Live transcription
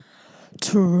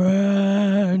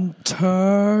Trent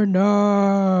Turner.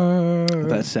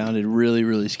 That sounded really,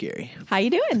 really scary. How you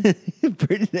doing?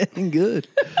 Pretty dang good.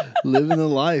 Living the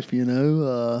life, you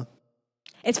know.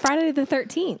 It's Friday the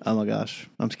 13th. Oh my gosh,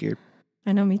 I'm scared.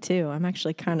 I know, me too. I'm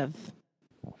actually kind of...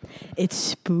 It's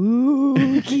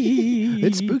spooky.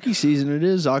 It's spooky season. It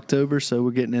is October, so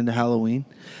we're getting into Halloween.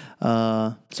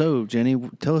 So, Jenny,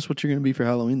 tell us what you're going to be for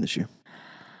Halloween this year.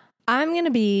 I'm going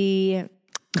to be...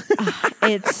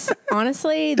 it's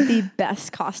honestly the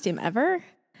best costume ever.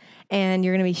 And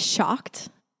you're going to be shocked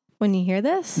when you hear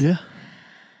this. Yeah.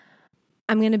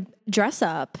 I'm going to dress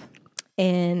up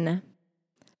in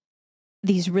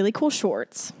these really cool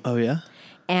shorts. Oh, yeah?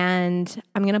 And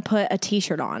I'm going to put a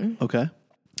t-shirt on. Okay.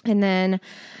 And then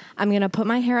I'm going to put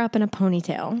my hair up in a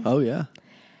ponytail. Oh, yeah.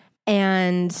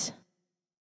 And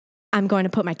I'm going to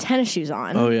put my tennis shoes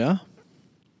on. Oh, yeah?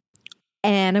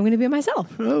 And I'm going to be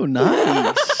myself. Oh,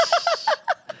 nice.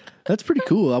 That's pretty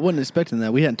cool. I wasn't expecting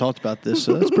that. We hadn't talked about this,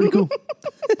 so that's pretty cool.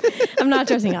 I'm not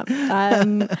dressing up. I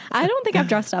don't think I've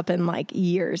dressed up in like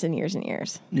years and years and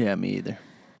years. Yeah, me either.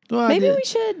 Well, maybe we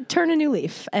should turn a new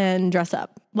leaf and dress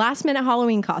up. Last minute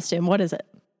Halloween costume. What is it?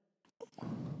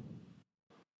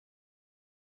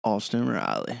 Austin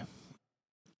Riley.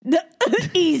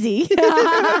 Easy.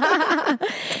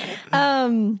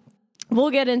 We'll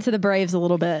get into the Braves a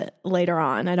little bit later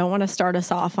on. I don't want to start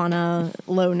us off on a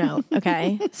low note,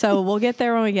 okay? So we'll get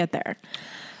there when we get there.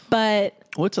 But...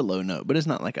 Well, it's a low note, but it's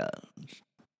not like a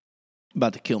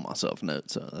about to kill myself note,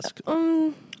 so that's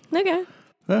good. Okay.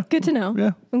 Yeah. Good to know.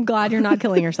 Yeah. I'm glad you're not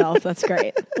killing yourself. That's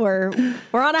great. We're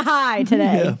on a high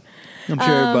today. Yeah. I'm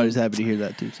sure everybody's happy to hear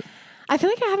that too. So. I feel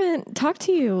like I haven't talked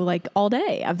to you like all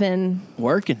day. I've been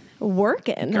working.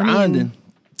 Grinding. I mean,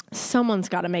 someone's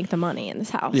got to make the money in this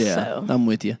house. Yeah, so. I'm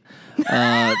with you. So,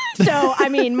 I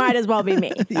mean, might as well be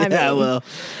me. Well.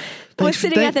 I was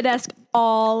sitting at the desk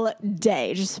all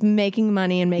day, just making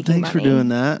money and making money. Thanks for doing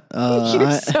that.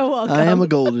 You're so welcome. I am a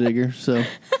gold digger, so,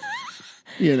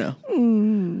 you know.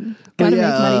 Gotta make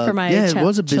money for my it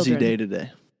was a busy children. day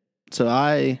today. So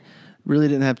I really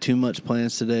didn't have too much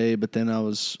plans today, but then I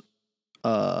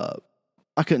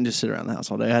couldn't just sit around the house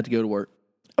all day. I had to go to work,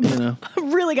 you know.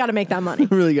 Really got to make that money.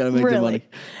 Really got to make the money.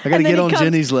 I got to get on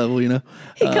Jenny's level, you know.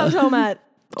 He comes home at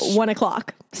 1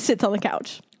 o'clock, sits on the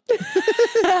couch.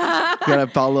 Gotta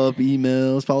follow up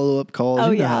emails, follow up calls.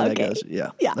 Oh, you know yeah, how okay. that goes.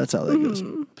 Yeah, that's how that goes.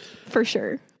 For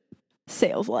sure.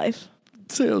 Sales life.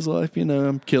 Sales life, you know,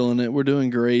 I'm killing it. We're doing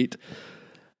great.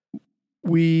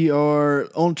 We are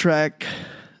on track.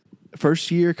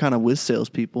 First year, kind of with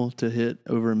salespeople to hit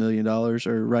over $1 million or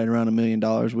right around $1 million,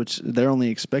 which they're only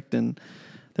expecting.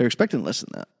 They're expecting less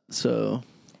than that. So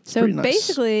nice.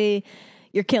 Basically,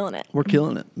 you're killing it. We're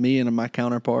killing it. Me and my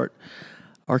counterpart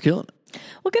are killing it.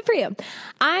 Well, good for you.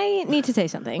 I need to say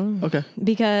something. Okay.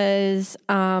 Because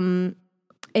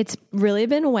it's really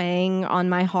been weighing on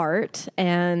my heart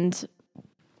and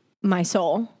my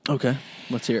soul. Okay.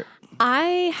 Let's hear it.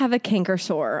 I have a canker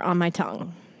sore on my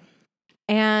tongue.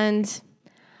 And,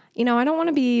 you know, I don't want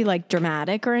to be like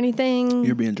dramatic or anything.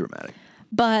 You're being dramatic.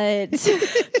 But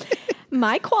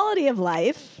my quality of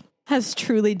life has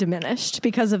truly diminished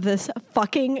because of this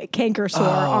fucking canker sore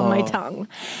on my tongue.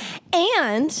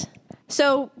 And...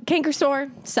 So, canker sore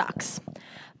sucks.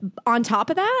 On top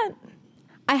of that,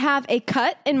 I have a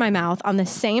cut in my mouth on the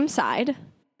same side,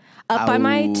 up by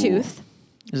my tooth.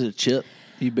 Is it a chip?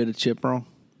 You bit a chip wrong?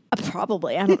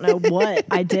 Probably. I don't know what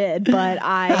I did, but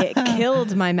I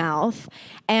killed my mouth.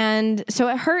 And so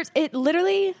it hurts. It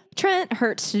literally, Trent,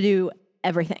 hurts to do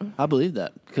everything. I believe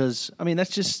that because, I mean,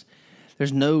 that's just,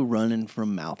 there's no running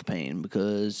from mouth pain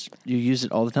because you use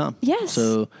it all the time. Yes.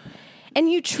 So... And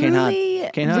you truly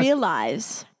Can't hide.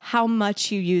 realize how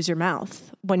much you use your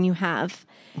mouth when you have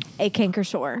a canker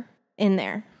sore in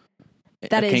there.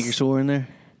 That is canker sore in there?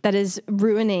 That is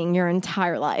ruining your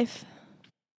entire life.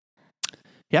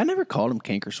 Yeah, I never called them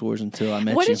canker sores until I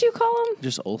met you. What did you call them?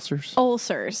 Just ulcers.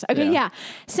 Ulcers. Okay, yeah.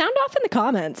 Sound off in the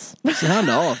comments. Sound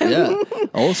off, yeah.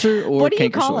 Ulcer or what do you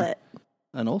canker call sore? it?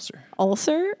 An ulcer.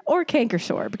 Ulcer or canker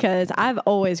sore? Because I've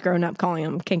always grown up calling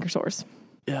them canker sores.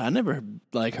 Yeah, I never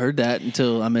heard that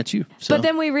until I met you. So. But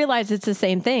then we realized it's the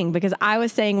same thing because I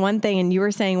was saying one thing and you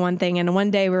were saying one thing, and one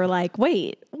day we were like,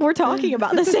 "Wait, we're talking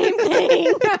about the same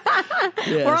thing.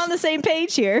 Yes. We're on the same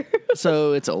page here."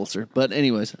 So it's ulcer, but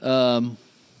anyways, that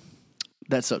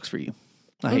sucks for you.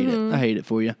 I hate it. I hate it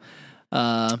for you.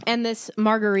 And this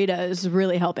margarita is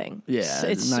really helping. Yeah,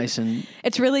 it's nice and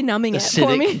it's really numbing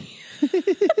acidic. it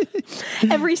for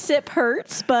me. Every sip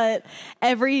hurts, but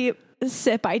every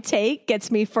sip I take gets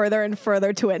me further and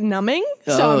further to it numbing.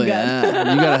 So I'm good.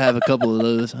 Yeah. You got to have a couple of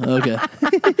those. Okay.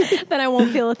 Then I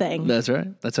won't feel a thing. That's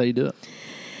right. That's how you do it.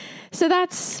 So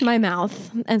that's my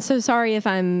mouth. And so sorry if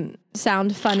I'm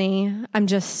sound funny. I'm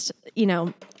just,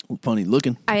 Funny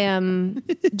looking. I am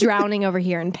drowning over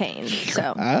here in pain.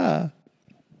 So. How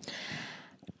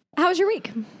was your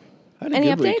week? Any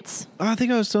updates? I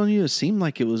think I was telling you, it seemed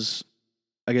like it was,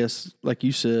 I guess, like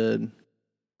you said,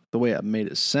 the way I made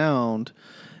it sound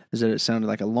is that it sounded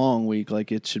like a long week,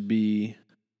 like it should be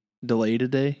delayed a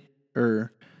day,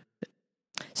 or...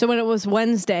 So when it was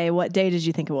Wednesday, what day did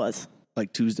you think it was?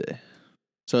 Like Tuesday.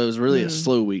 So it was really a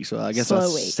slow week, so I guess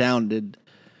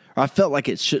I felt like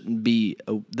it shouldn't be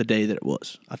the day that it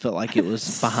was. I felt like it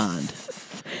was behind.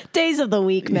 Days of the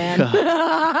week, man.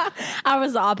 I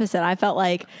was the opposite. I felt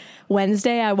like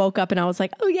Wednesday, I woke up and I was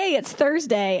like, oh, yay, it's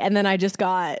Thursday. And then I just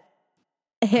got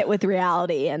hit with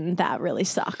reality, and that really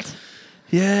sucked.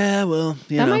 Yeah, well,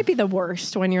 that might be the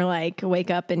worst when you're like,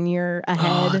 wake up and you're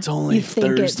ahead. Oh, it's only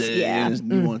Thursday.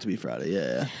 You want it to be Friday,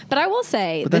 yeah. But I will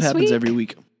say, that happens every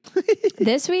week.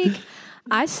 This week,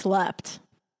 I slept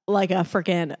like a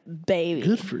freaking baby.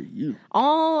 Good for you.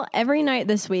 Every night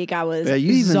this week, I was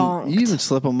zonked. You even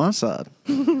slept on my side.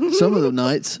 Some of the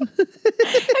nights.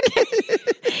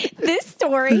 This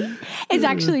story is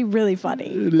actually really funny.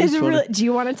 It's funny. Do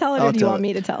you want to tell it, or do you want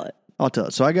me to tell it? I'll tell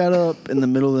it. So I got up in the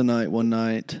middle of the night one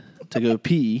night to go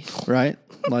pee, right?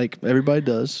 Like everybody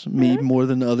does. Me more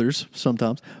than others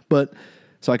sometimes. But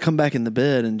so I come back in the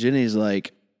bed and Jenny's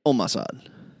like on my side.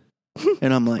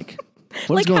 And I'm like,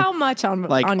 like how much on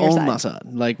your side? On my side.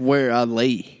 Like where I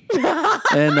lay.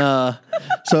 And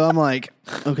so I'm like,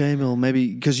 okay, well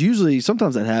maybe, because usually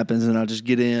sometimes that happens and I'll just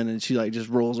get in and she like just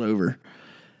rolls over.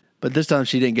 But this time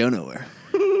she didn't go nowhere.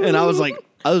 And I was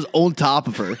on top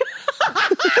of her.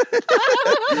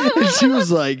 And she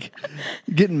was like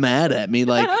getting mad at me,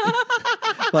 like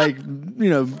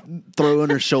throwing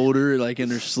her shoulder like in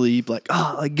her sleep, like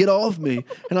get off me.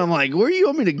 And I'm like, where do you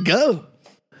want me to go?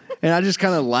 And I just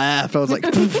kind of laughed. I was like,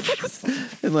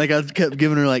 and like I kept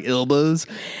giving her like elbows.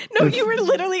 No, you were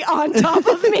literally on top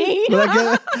of me. But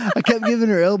I kept giving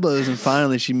her elbows, and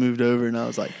finally she moved over, and I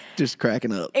was like just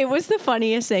cracking up. It was the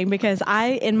funniest thing because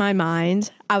in my mind,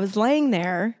 I was laying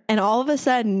there, and all of a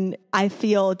sudden I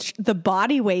feel the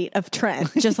body weight of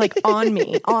Trent just like on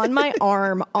me, on my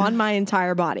arm, on my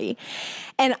entire body.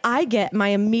 And my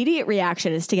immediate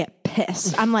reaction is to get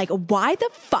pissed. I'm like, why the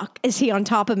fuck is he on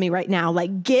top of me right now?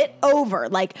 Like, get over.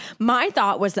 Like, my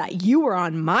thought was that you were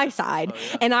on my side,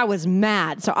 and I was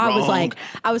mad. So I was like,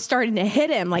 I was starting to hit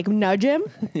him, like nudge him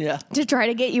to try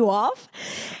to get you off.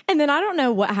 And then I don't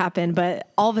know what happened,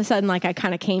 but all of a sudden, like I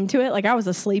kind of came to it. Like I was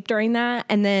asleep during that.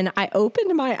 And then I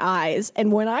opened my eyes.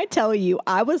 And when I tell you,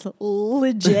 I was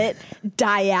legit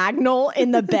diagonal in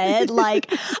the bed.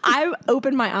 Like I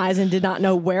opened my eyes and did not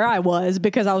know where I was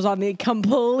because I was on the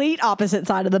complete opposite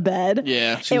side of the bed.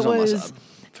 Yeah, she was on my side,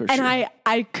 for sure. And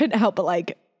I couldn't help but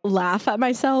like laugh at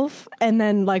myself and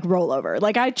then like roll over.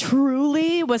 Like I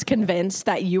truly was convinced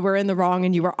that you were in the wrong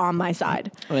and you were on my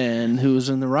side. And who was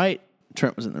in the right?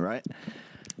 Trent was in the right.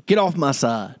 Get off my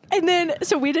side. And then,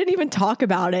 so we didn't even talk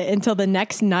about it until the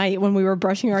next night when we were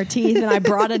brushing our teeth, and I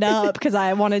brought it up because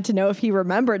I wanted to know if he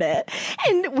remembered it.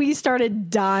 And we started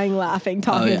dying laughing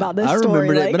talking about this story. I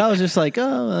remembered it, but I was just like,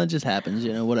 it just happens,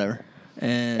 whatever.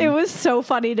 And it was so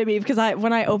funny to me because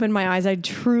when I opened my eyes, I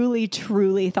truly,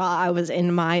 truly thought I was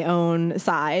in my own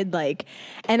side. Like,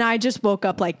 and I just woke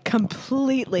up like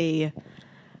completely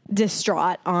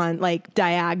distraught on like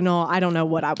diagonal. I don't know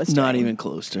what I was doing. Not even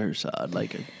close to her side.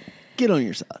 Like, get on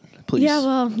your side, please. Yeah,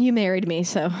 well, you married me,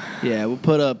 so. Yeah, we'll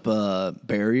put up a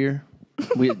barrier.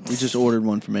 We just ordered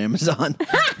one from Amazon.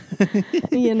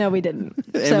 We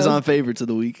didn't. Amazon favorites of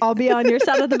the week. I'll be on your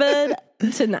side of the bed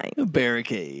tonight. A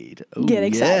barricade. Ooh, get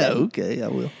excited. Yeah, okay, I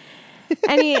will.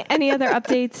 Any other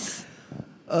updates?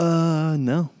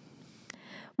 No.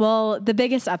 Well, the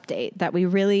biggest update that we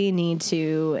really need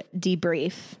to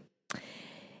debrief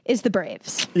is the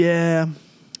Braves. Yeah.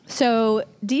 So,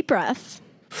 deep breath.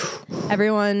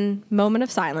 Everyone, moment of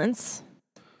silence.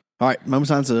 All right, moment of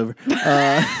silence is over.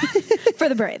 For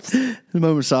the Braves. The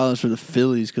moment of silence for the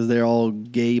Phillies because they're all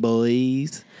gay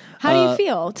boys. How do you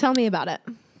feel? Tell me about it.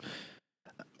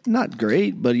 Not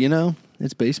great, but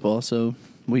it's baseball, so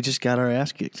we just got our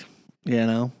ass kicked.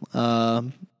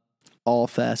 All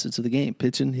facets of the game.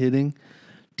 Pitching, hitting,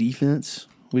 defense.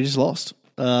 We just lost.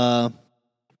 And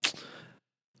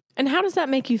how does that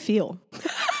make you feel?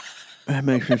 That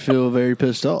makes me feel very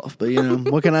pissed off. But,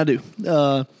 what can I do?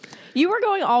 You were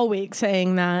going all week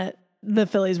saying that the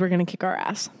Phillies were going to kick our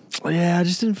ass. Yeah, I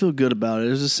just didn't feel good about it. It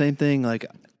was the same thing. Like,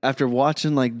 after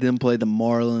watching like them play the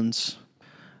Marlins,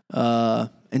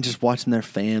 and just watching their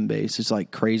fan base, it's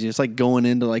like crazy. It's like going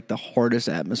into like the hardest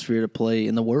atmosphere to play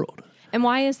in the world. And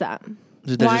why is that?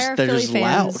 They're just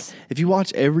loud. If you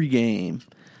watch every game,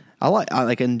 I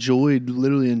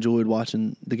literally enjoyed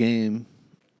watching the game,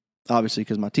 obviously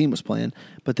because my team was playing.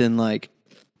 But then like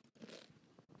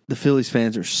the Phillies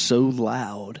fans are so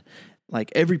loud,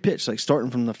 like every pitch, like starting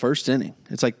from the first inning,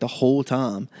 it's like the whole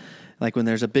time. Like when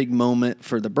there's a big moment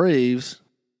for the Braves,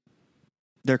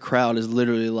 their crowd is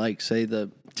literally like, say,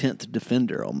 the 10th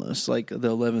defender almost, like the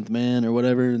 11th man or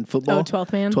whatever in football. Oh,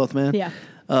 12th man? 12th man. Yeah.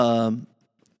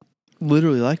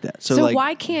 Literally like that. So like,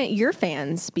 why can't your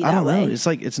fans be that way? I don't know. It's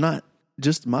like, it's not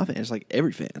just my fans. It's like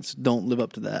every fans don't live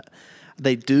up to that.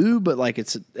 They do, but like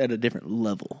it's at a different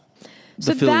level.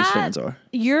 The Phillies fans are.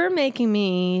 You're making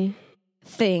me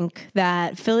think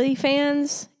that Philly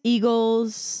fans,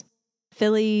 Eagles,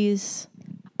 Phillies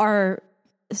are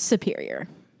superior.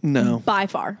 No. By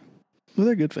far. Well,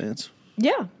 they're good fans.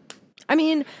 Yeah. I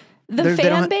mean, the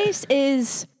fan base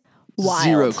is wild.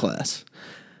 Zero class,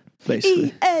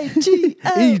 basically. E-A-G-L-E-D.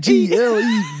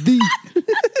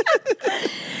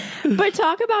 But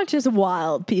talk about just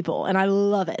wild people, and I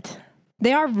love it.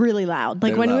 They are really loud.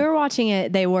 Like, when we were watching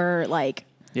it, they were like...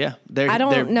 Yeah. I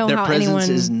don't know how anyone... Their presence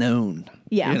is known.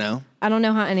 Yeah. You know? I don't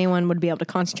know how anyone would be able to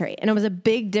concentrate. And it was a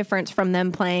big difference from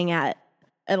them playing at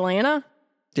Atlanta.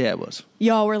 Yeah, it was.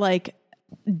 Y'all were like,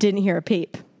 didn't hear a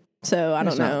peep. So I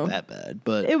don't know. It's not that bad,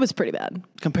 but... It was pretty bad.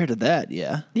 Compared to that,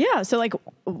 yeah. Yeah, so like,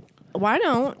 why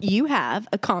don't you have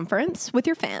a conference with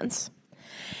your fans?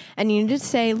 And you need to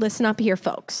say, listen up here,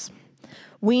 folks.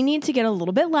 We need to get a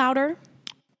little bit louder.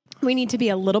 We need to be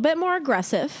a little bit more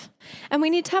aggressive. And we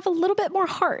need to have a little bit more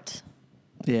heart.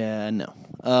 Yeah, no.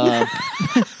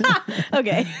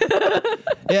 Okay.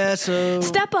 Yeah, so...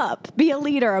 Step up. Be a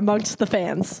leader amongst the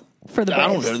fans for the Braves.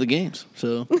 I don't go to the games,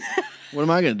 so what am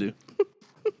I going to do?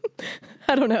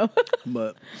 I don't know.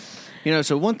 But, you know,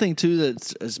 so one thing, too,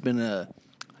 has been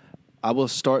I will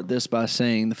start this by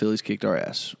saying the Phillies kicked our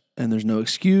ass. And there's no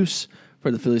excuse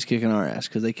for the Phillies kicking our ass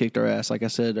because they kicked our ass, like I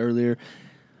said earlier,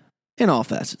 in all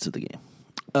facets of the game.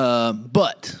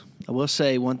 But I will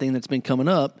say one thing that's been coming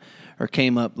up, or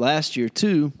came up last year,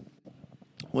 too,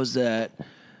 was that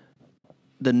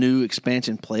the new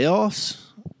expansion playoffs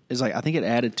is like, I think it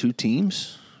added 2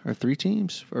 teams or 3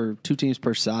 teams or 2 teams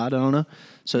per side. I don't know.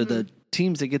 So the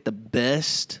teams that get the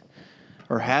best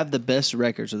or have the best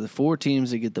records, or the 4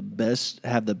 teams that get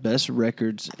have the best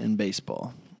records in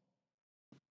baseball,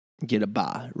 get a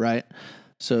bye, right?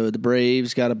 So the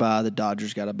Braves got a bye, the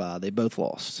Dodgers got a bye. They both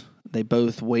lost. They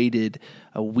both waited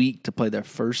a week to play their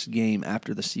first game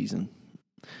after the season.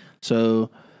 So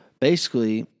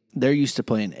basically, they're used to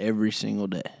playing every single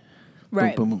day.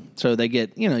 Right. Boom, boom, boom. So they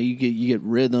get, you get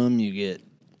rhythm, you get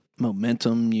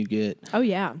momentum, you get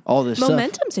all this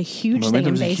Momentum's stuff. a huge thing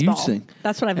in baseball. Huge thing.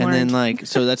 That's what I've learned. And then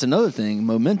so that's another thing.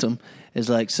 Momentum is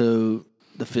like, so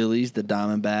the Phillies, the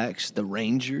Diamondbacks, the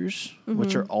Rangers,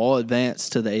 which are all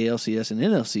advanced to the ALCS and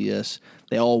NLCS,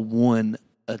 they all won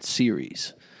a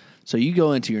series. So you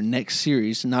go into your next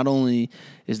series, not only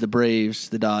is the Braves,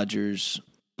 the Dodgers,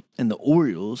 and the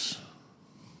Orioles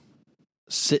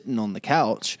sitting on the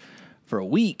couch for a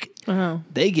week,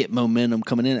 they get momentum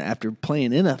coming in after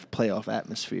playing in a playoff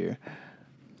atmosphere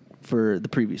for the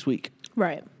previous week.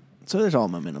 Right. So there's all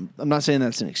momentum. I'm not saying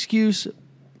that's an excuse.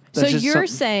 So you're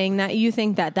saying that you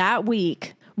think that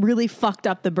week really fucked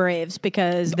up the Braves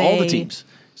because all the teams.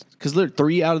 Because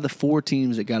 3 out of the 4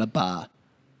 teams that got a bye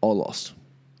all lost.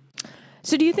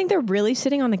 So do you think they're really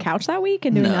sitting on the couch that week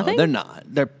and doing nothing? No, they're not.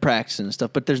 They're practicing and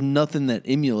stuff, but there's nothing that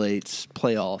emulates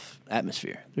playoff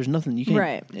atmosphere. There's nothing. You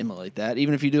can't emulate that.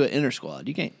 Even if you do it inter-squad,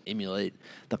 you can't emulate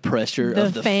the pressure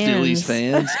of the Phillies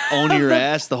fans on your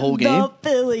ass the whole game. The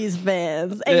Phillies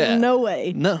fans. Ain't no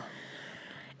way. No.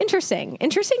 Interesting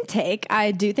take. I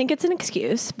do think it's an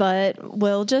excuse, but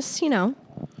we'll just,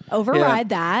 override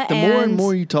that. The more and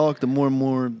more you talk, the more and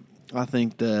more I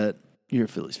think that you're a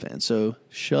Phillies fan. So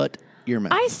shut your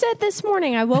mouth. I said this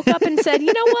morning, I woke up and said,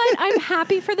 you know what? I'm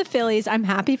happy for the Phillies. I'm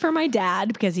happy for my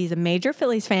dad because he's a major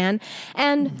Phillies fan.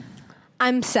 And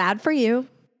I'm sad for you,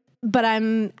 but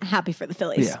I'm happy for the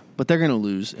Phillies. Yeah, but they're going to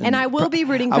lose. And I will be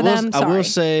rooting for them. Sorry. I will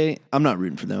say, I'm not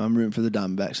rooting for them. I'm rooting for the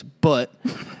Diamondbacks. But,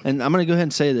 and I'm going to go ahead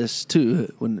and say this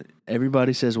too, when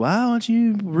everybody says, why don't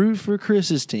you root for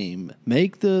Chris's team?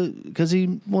 Because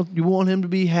you want him to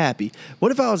be happy.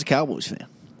 What if I was a Cowboys fan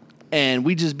and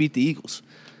we just beat the Eagles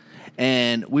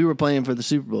and we were playing for the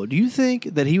Super Bowl? Do you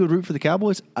think that he would root for the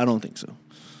Cowboys? I don't think so.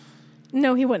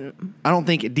 No, he wouldn't. I don't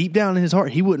think deep down in his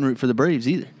heart he wouldn't root for the Braves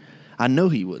either. I know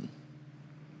he wouldn't.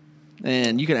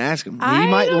 And you can ask him. He I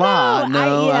might don't lie. know.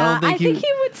 No, I don't think I think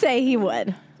he would say he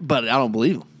would. But I don't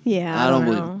believe him. Yeah, I don't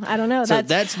believe him. I don't know. So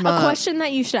That's my a question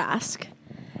that you should ask.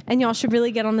 And y'all should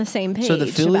really get on the same page. So the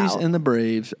Phillies and the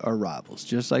Braves are rivals,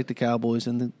 just like the Cowboys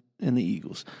and the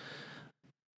Eagles.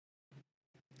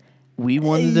 We've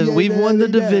won the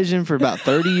division for about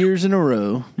 30 years in a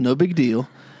row. No big deal.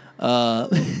 Okay.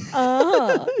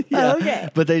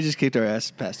 But they just kicked our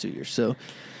ass the past 2 years. So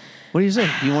what do you say?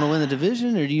 Do you want to win the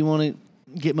division or do you want to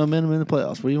get momentum in the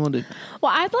playoffs? What do you want to do?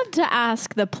 Well, I'd love to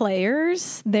ask the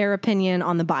players their opinion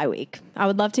on the bye week. I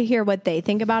would love to hear what they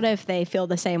think about it, if they feel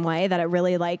the same way, that it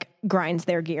really like grinds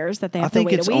their gears, that they have to wait a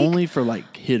week. I think it's only for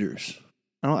like hitters.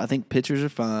 I think pitchers are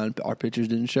fine. Our pitchers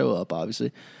didn't show up,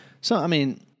 obviously. So, I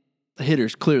mean,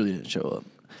 hitters clearly didn't show up.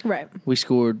 Right. We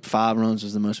scored 5 runs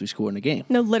was the most we scored in a game.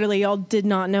 No, literally, y'all did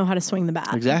not know how to swing the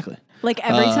bat. Exactly. Like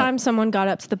every time someone got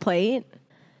up to the plate,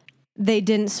 they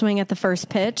didn't swing at the first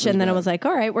pitch, and then it was like,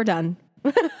 all right, we're done.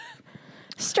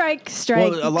 Strike.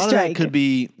 Well, a lot of that could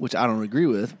be, which I don't agree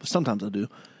with, but sometimes I do,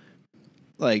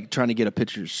 like trying to get a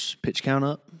pitcher's pitch count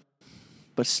up.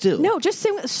 But still. No, just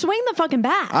swing the fucking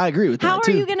bat. I agree with that, How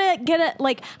too. are you going to get it?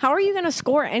 Like, how are you going to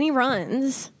score any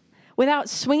runs without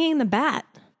swinging the bat?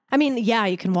 I mean, yeah,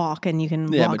 you can walk and you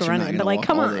can walk around it, but like,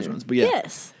 come on. Runs, but yeah.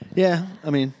 Yes. Yeah, I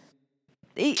mean.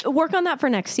 Work on that for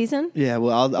next season. Yeah,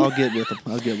 well, I'll get with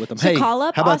them. So hey, call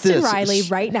up how about Austin this? Riley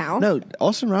right now. No,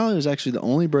 Austin Riley was actually the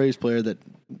only Braves player that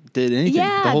did anything the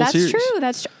Yeah, whole that's series. true.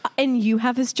 That's true. And you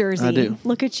have his jersey. I do.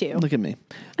 Look at you. Look at me.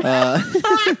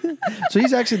 So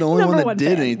he's actually the only Number one that one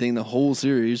did fan. anything the whole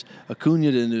series.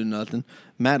 Acuna didn't do nothing.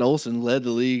 Matt Olson led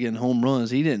the league in home runs.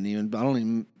 He didn't even. I don't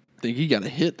even think he got a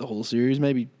hit the whole series.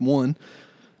 Maybe one.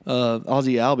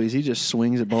 Ozzie Albies, he just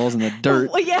swings at balls in the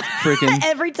dirt. Well, yeah, freaking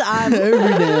every time. every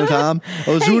damn time.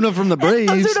 Ozuna from the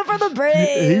Braves. Ozuna from the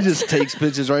Braves. He just takes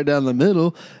pitches right down the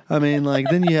middle. I mean, like,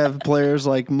 then you have players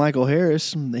like Michael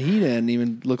Harris. He didn't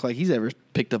even look like he's ever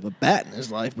picked up a bat in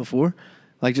his life before.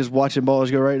 Like, just watching balls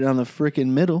go right down the freaking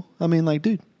middle. I mean, like,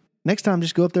 dude, next time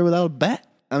just go up there without a bat.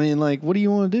 I mean, like, what do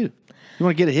you want to do? You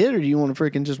want to get a hit or do you want to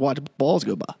freaking just watch balls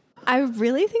go by? I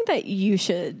really think that you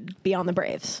should be on the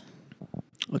Braves.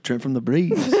 A Trent from the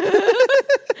Braves.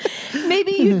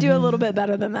 Maybe you do a little bit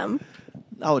better than them.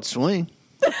 I would swing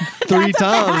 3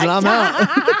 times and I'm out.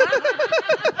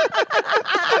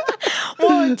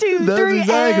 1, 2, That's 3,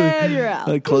 exactly. and you're out.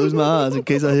 I close my eyes in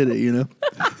case I hit it, you know.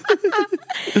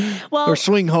 Well, Or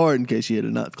swing hard in case you hit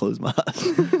it, not close my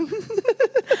eyes.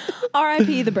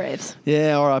 R.I.P. the Braves.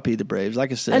 Yeah, R.I.P. the Braves.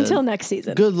 Like I said. Until next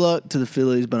season. Good luck to the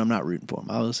Phillies, but I'm not rooting for them.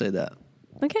 I will say that.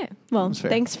 Okay. Well,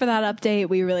 thanks for that update.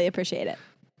 We really appreciate it.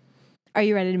 Are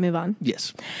you ready to move on?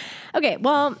 Yes. Okay.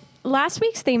 Well, last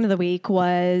week's theme of the week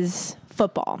was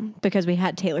football because we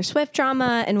had Taylor Swift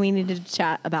drama and we needed to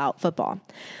chat about football.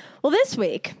 Well, this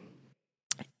week,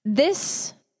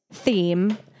 this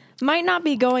theme might not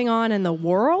be going on in the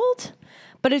world,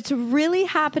 but it's really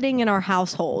happening in our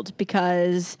household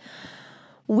because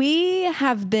we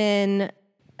have been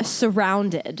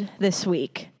surrounded this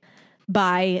week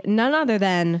by none other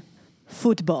than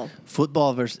football.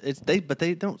 Football versus but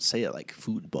they don't say it like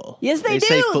football. Yes, they do. They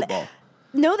say football.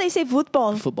 No, they say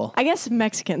football. Football. I guess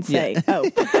Mexicans say. Yeah.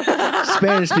 Oh,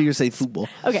 Spanish speakers say football.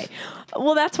 okay.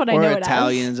 Well, that's what I Or know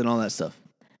Italians and all that stuff.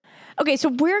 Okay, so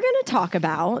we're going to talk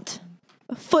about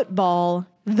football,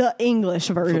 the English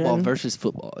version. Football versus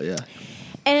football, yeah.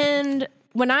 And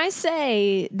when I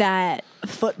say that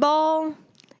football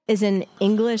is an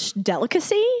English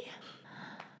delicacy,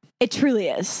 it truly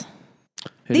is.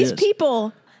 These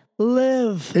people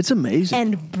live It's amazing.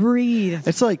 and breathe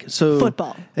It's like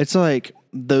football. It's like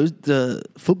the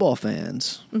football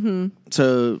fans. Mm-hmm.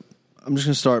 So I'm just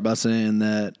going to start by saying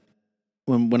that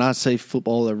when I say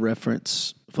football, I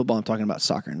reference football. I'm talking about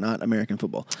soccer, not American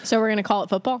football. So we're going to call it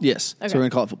football? Yes. Okay. So we're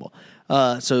going to call it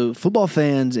football. So football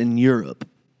fans in Europe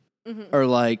are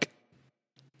like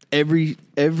every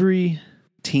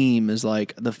team is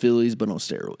like the Phillies, but on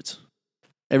steroids.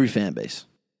 Every fan base.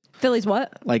 Phillies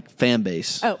what? Like fan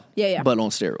base. Oh, yeah. But on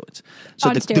steroids. So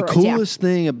On the steroids, coolest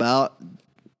thing about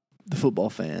the football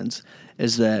fans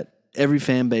is that every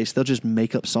fan base, they'll just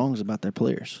make up songs about their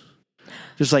players.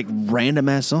 Just like random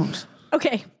ass songs.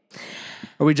 Okay.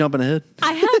 Are we jumping ahead?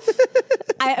 I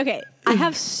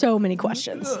have so many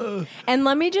questions. And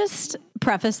let me just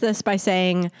preface this by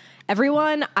saying,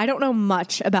 everyone, I don't know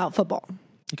much about football.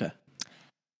 Okay.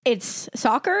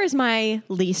 Soccer is my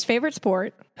least favorite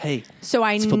sport. Hey. So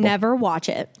I never watch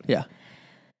it. Yeah.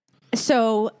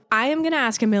 So I am going to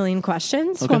ask a million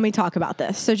questions when we talk about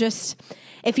this. So just,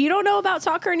 if you don't know about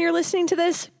soccer and you're listening to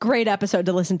this, great episode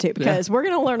to listen to because we're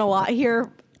going to learn a lot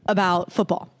here about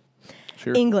football.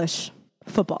 Sure. English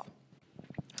football.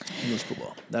 English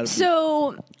football. That'd be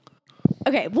So,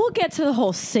 okay, we'll get to the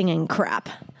whole singing crap.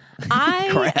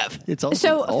 crap. It's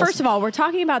also awesome. First of all, we're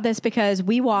talking about this because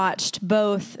we watched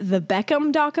both the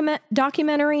Beckham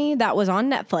documentary that was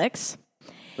on Netflix.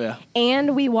 Yeah.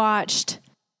 And we watched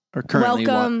Or currently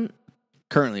Welcome.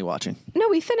 Currently watching. No,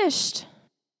 we finished.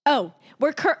 Oh,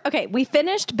 we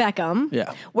finished Beckham.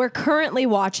 Yeah. We're currently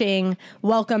watching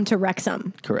Welcome to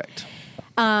Wrexham. Correct.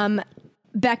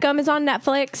 Beckham is on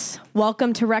Netflix.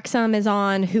 Welcome to Wrexham is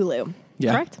on Hulu.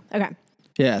 Yeah. Correct? Okay.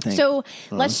 Yeah, I think. So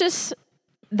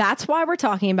that's why we're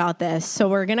talking about this. So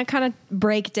we're going to kind of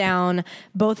break down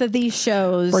both of these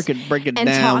shows. Break it and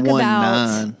down. talk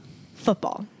about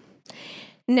football.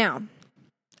 Now,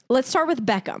 let's start with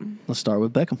Beckham. Let's start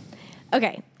with Beckham.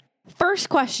 Okay. First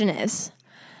question is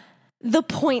the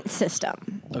point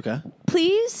system. Okay.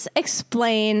 Please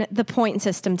explain the point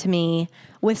system to me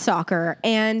with soccer.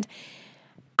 And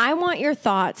I want your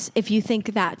thoughts if you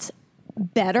think that's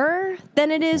better than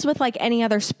it is with like any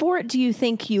other sport. Do you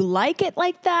think you like it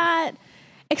like that?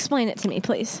 Explain it to me,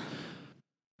 please.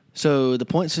 So the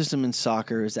point system in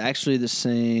soccer is actually the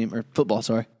same, or football,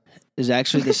 sorry, is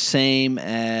actually the same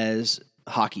as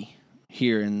hockey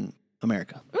here in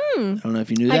America. I don't know if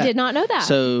you knew that. I did not know that.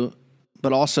 So,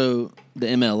 but also the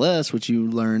MLS, which you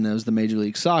learn as the Major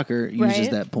League Soccer, uses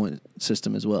that point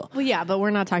system as well. Well, yeah, but we're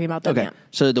not talking about that Okay. yet.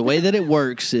 So the way that it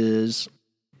works is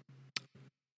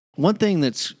one thing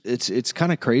it's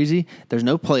kind of crazy. There's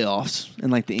no playoffs in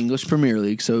like the English Premier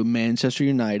League. So Manchester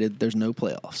United, there's no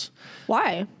playoffs.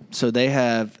 Why? So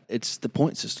it's the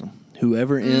point system.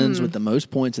 Whoever ends with the most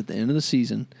points at the end of the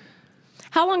season.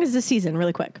 How long is the season,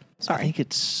 really quick? Sorry. I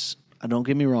think don't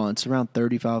get me wrong, it's around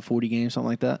 35, 40 games, something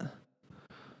like that.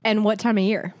 And what time of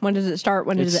year? When does it start?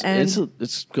 When does it end?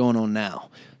 It's going on now.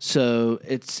 So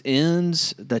it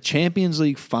ends the Champions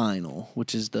League final,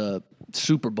 which is the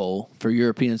Super Bowl for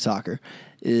European soccer,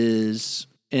 is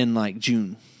in like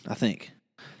June, I think.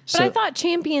 But I thought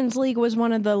Champions League was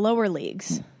one of the lower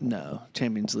leagues. No,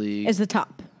 Champions League Is the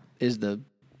top. is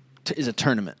a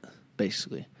tournament,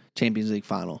 basically. Champions League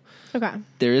final. Okay.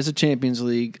 There is a Champions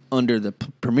League under the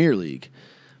Premier League.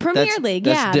 Premier League,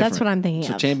 that's that's what I'm thinking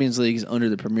so of. Champions League is under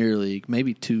the Premier League,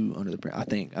 maybe two under the I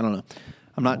think. I don't know.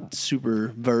 I'm not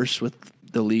super versed with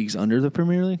the leagues under the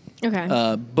Premier League.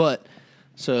 Okay. But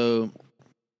so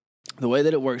the way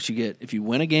that it works, if you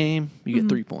win a game, you get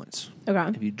 3 points.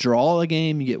 Okay. If you draw a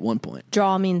game, you get 1 point.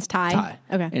 Draw means tie?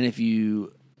 Okay. And if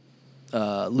you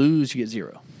lose, you get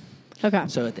 0. Okay.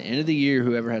 So at the end of the year,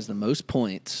 whoever has the most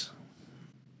points,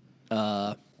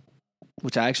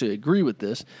 which I actually agree with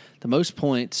this, the most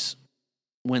points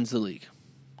wins the league.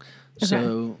 Okay.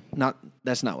 So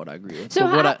that's not what I agree with. So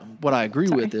but what I agree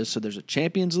with is, so there's a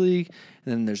Champions League,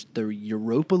 and then there's the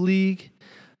Europa League.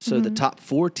 So the top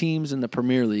 4 teams in the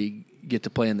Premier League get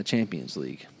to play in the Champions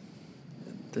League.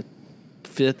 The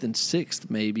 5th and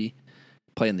 6th maybe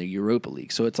play in the Europa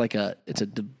League. So it's like a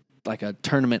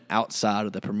tournament outside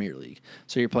of the Premier League.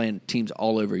 So you're playing teams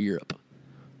all over Europe.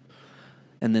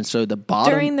 And then so the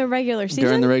bottom During the regular season?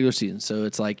 During the regular season. So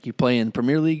it's like you play in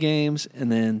Premier League games,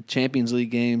 and then Champions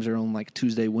League games are on like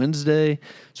Tuesday, Wednesday.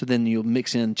 So then you'll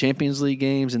mix in Champions League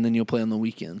games, and then you'll play on the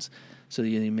weekends. So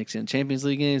you mix in Champions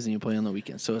League games, and you play on the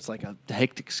weekends. So it's like a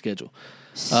hectic schedule.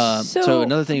 So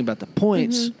another thing about the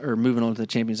points, or moving on to the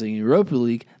Champions League and Europa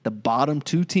League, the bottom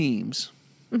 2 teams,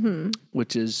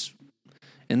 which is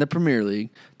in the Premier League,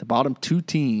 the bottom 2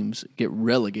 teams get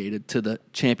relegated to the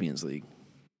Champions League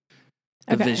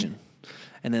division.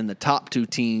 And then the top 2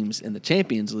 teams in the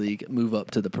Champions League move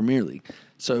up to the Premier League.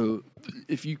 So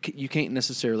if you can't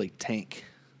necessarily tank.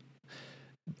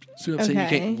 So I'm saying you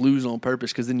can't lose on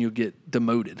purpose, because then you'll get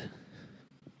demoted.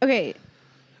 Okay.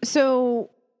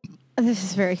 So this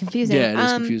is very confusing. Yeah, it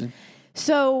is confusing.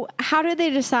 So how do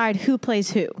they decide who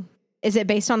plays who? Is it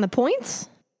based on the points?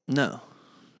 No.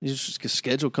 It's just a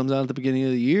schedule comes out at the beginning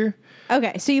of the year.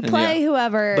 Okay, so you play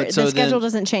whoever, But so the schedule then-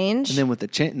 doesn't change? And then with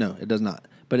no, it does not.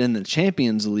 But in the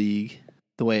Champions League,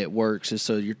 the way it works is,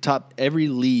 so your top every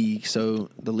league, so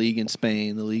the league in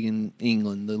Spain, the league in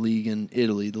England, the league in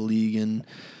Italy, the league in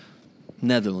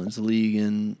Netherlands, the league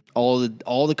in all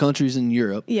the countries in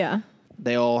Europe. Yeah.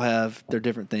 They all have their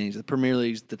different things. The Premier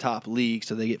League's the top league,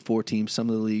 so they get 4 teams. Some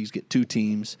of the leagues get 2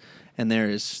 teams, and there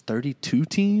is 32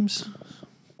 teams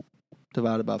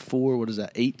divided by 4. What is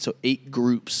that? 8. So 8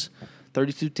 groups.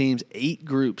 32 teams, 8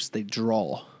 groups. They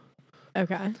draw.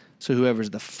 Okay. So whoever's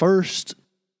the first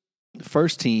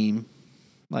team,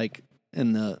 like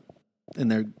in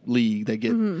their league, they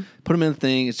get put them in the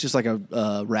thing. It's just like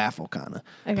a raffle kind of.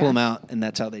 Okay. Pull them out, and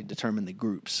that's how they determine the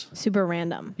groups. Super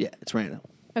random. Yeah, it's random.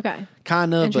 Okay.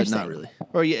 Kind of, but not Interesting. really.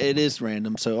 Or yeah, it is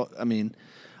random. So, I mean,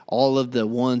 all of the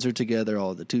ones are together,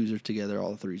 all of the twos are together,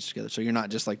 all the threes are together. So you're not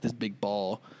just like this big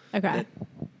ball. Okay.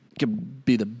 Could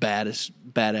be the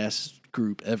badass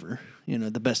group ever. You know,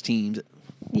 the best teams.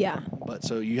 Yeah. But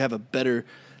so you have the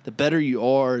better you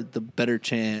are, the better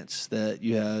chance that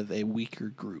you have a weaker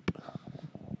group.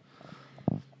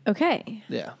 Okay.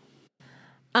 Yeah.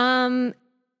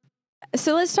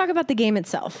 So let's talk about the game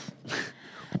itself.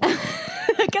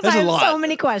 Because That's I a have lot. so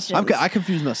many questions. I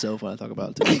confuse myself when I talk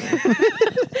about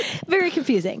it. Very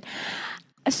confusing.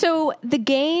 So the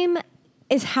game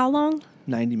is how long?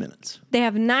 90 minutes. They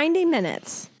have 90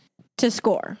 minutes to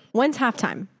score. When's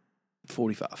halftime?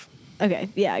 45. Okay,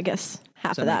 yeah, I guess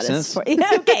half of that make is sense? for yeah,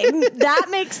 okay, that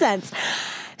makes sense.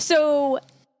 So,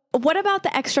 what about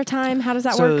the extra time? How does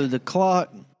that work? So the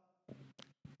clock.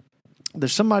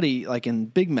 There's somebody like in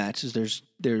big matches.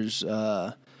 There's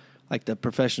like the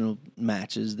professional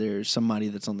matches. There's somebody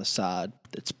that's on the side.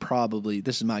 That's probably,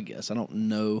 this is my guess. I don't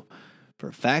know for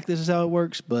a fact this is how it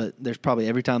works, but there's probably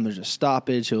every time there's a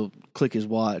stoppage, he'll click his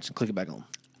watch and click it back on.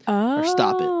 Or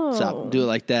stop it. Do it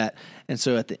like that. And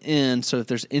so at the end, so if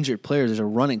there's injured players, there's a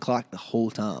running clock the whole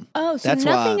time. Oh, so That's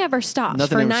nothing why ever stops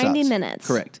nothing for ever 90 stops. minutes.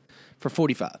 Correct. For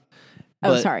 45.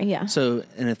 Oh, sorry, yeah. So,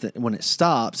 and if when it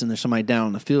stops and there's somebody down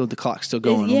on the field, the clock's still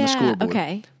going on the Yeah, scoreboard.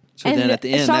 okay. So and then at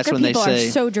the end, soccer that's when they people say,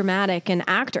 are so dramatic and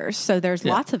actors, so there's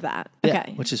lots of that. yeah,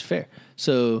 Okay. which is fair.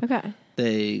 So Okay.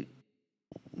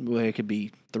 it could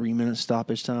be 3 minute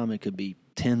stoppage time. It could be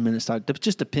 10 minutes stoppage. It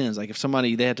just depends. Like if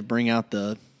they have to bring out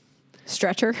the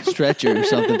Stretcher or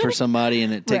something for somebody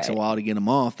and it takes a while to get them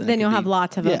off. Then you'll have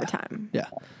lots of overtime. Yeah.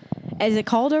 Is it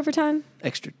called overtime?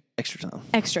 Extra time.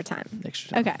 Extra time. Extra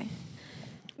time. Okay.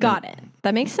 Got it.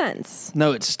 That makes sense.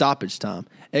 No, it's stoppage time.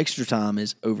 Extra time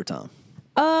is overtime.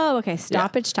 Oh, okay.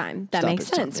 Stoppage time. That makes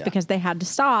Stoppage time, sense yeah. because they had to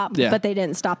stop, but they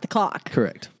didn't stop the clock.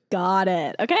 Correct. Got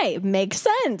it. Okay. Makes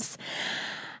sense.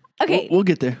 Okay. We'll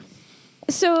get there.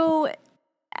 So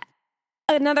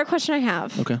another question I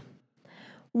have. Okay.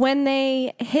 When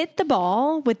they hit the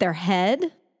ball with their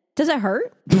head, does it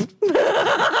hurt?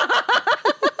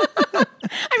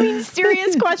 I mean,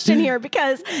 serious question here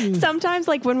because sometimes,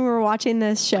 like when we were watching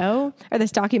this show or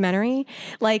this documentary,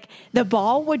 like the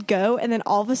ball would go and then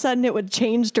all of a sudden it would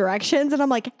change directions. And I'm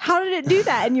like, how did it do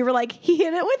that? And you were like, he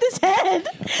hit it with his head.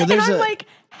 Well, and I'm like,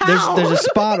 how? There's a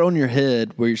spot on your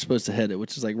head where you're supposed to hit it,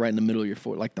 which is like right in the middle of your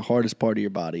forehead, like the hardest part of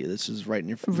your body. This is right in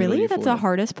your middle of Really? your That's forehead. the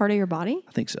hardest part of your body?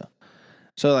 I think so.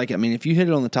 So, like, I mean, if you hit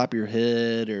it on the top of your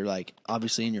head or, like,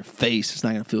 obviously in your face, it's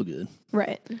not going to feel good.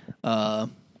 Right.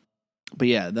 But,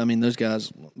 yeah, I mean, those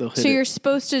guys, they'll hit it. So you're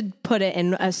supposed to put it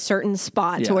in a certain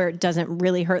spot to where it doesn't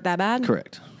really hurt that bad?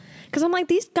 Correct. Because I'm like,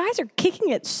 these guys are kicking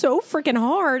it so freaking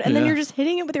hard, and then you're just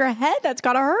hitting it with your head. That's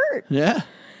got to hurt. Yeah.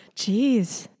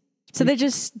 Jeez. So they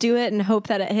just do it and hope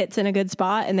that it hits in a good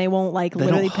spot, and they won't, like,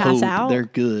 literally pass out? They're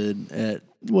good at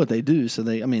what they do. So,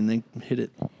 they hit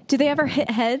it. Do they ever hit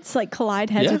heads, like collide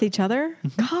heads with each other?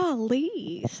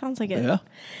 Golly. Sounds like it. Yeah.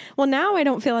 Well, now I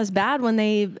don't feel as bad when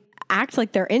they act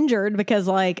like they're injured because,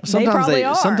 like, they probably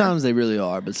are. Sometimes they really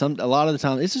are, but a lot of the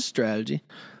time it's a strategy.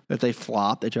 If they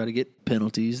flop, they try to get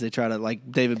penalties. They try to,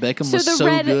 like, David Beckham was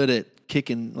so good at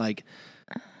kicking, like,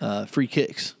 free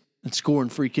kicks and scoring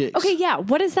free kicks. Okay, yeah.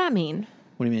 What does that mean?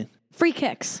 What do you mean? Free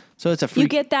kicks. So it's a free You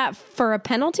get that for a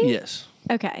penalty? Yes.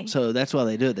 Okay. So that's why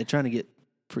they do it. They're trying to get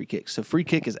free kicks. So free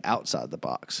kick is outside the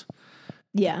box.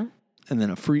 Yeah. And then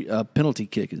a penalty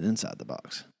kick is inside the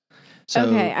box. So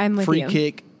okay, I'm with free you.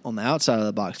 kick on the outside of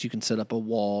the box, you can set up a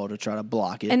wall to try to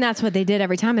block it. And that's what they did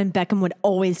every time, and Beckham would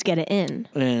always get it in.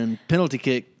 And penalty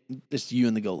kick, it's you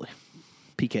and the goalie.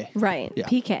 PK. Right. Yeah.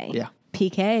 PK. Yeah.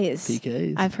 PKs.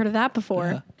 PKs. I've heard of that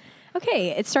before. Yeah. Okay,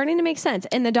 it's starting to make sense.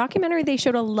 In the documentary, they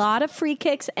showed a lot of free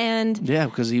kicks, and Yeah,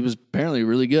 because he was apparently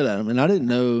really good at them. And I didn't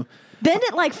know. bend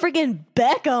it like freaking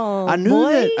Beckham. I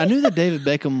boy. knew that David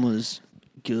Beckham was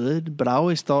good, but I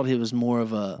always thought he was more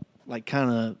of a, like,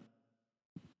 kind of,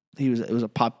 it was a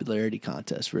popularity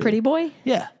contest, really. Pretty boy?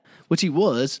 Yeah, which he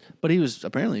was, but he was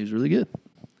really good.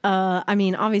 I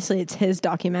mean, obviously, it's his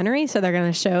documentary, so they're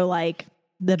going to show, like,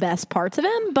 the best parts of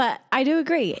him, but I do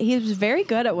agree. He was very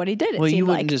good at what he did, Well, you seemed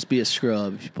wouldn't like. just be a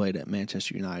scrub if you played at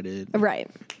Manchester United, Right.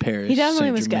 Paris, He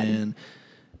definitely was good. Saint-Germain,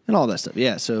 and all that stuff.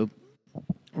 Yeah, so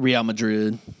Real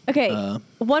Madrid. Okay,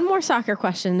 one more soccer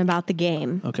question about the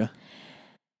game. Okay.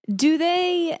 Do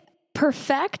they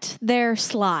perfect their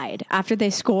slide after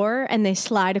they score and they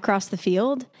slide across the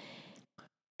field?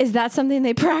 Is that something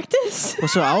they practice? Well,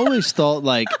 so I always thought,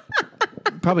 like,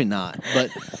 probably not,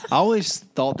 but I always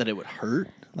thought that it would hurt.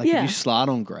 Like, if you slide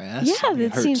on grass. Yeah, it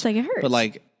that hurts. seems like it hurts. But,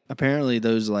 like, apparently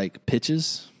those, like,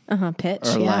 pitches Pitch.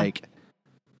 are Yeah. like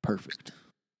perfect.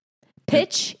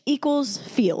 Pitch equals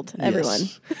field. Everyone.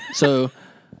 Yes. So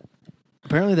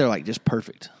apparently they're like just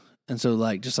perfect, and so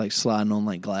like just like sliding on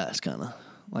like glass, kind of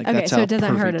like Okay, that's so how it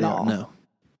doesn't hurt perfect at they are. all. No,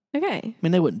 Okay. I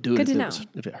mean they wouldn't do it Good to know.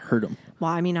 if it hurt them.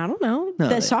 Well, I mean, I don't know. No,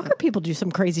 The they- soccer people do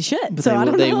some crazy shit, But so I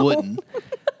don't know. they wouldn't.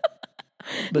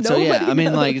 But so yeah, Nobody I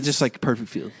mean like knows. it's just like perfect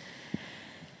field.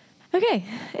 Okay,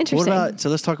 interesting. What about? So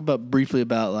let's talk briefly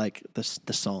about like the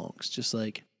songs. Just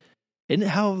like, and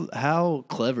how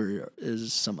clever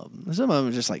is some of them? Some of them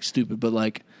are just like stupid, but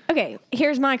like Okay,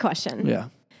 here's my question. yeah.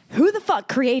 Who the fuck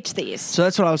creates these? So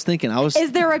that's what I was thinking.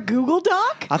 Is there a Google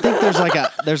Doc? I think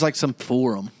there's like some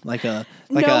forum, like a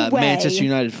No way. Manchester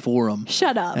United forum.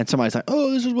 Shut up. And somebody's like,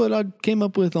 "Oh, this is what I came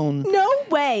up with on." No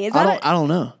way. Is that I don't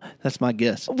know. That's my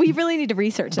guess. we really need to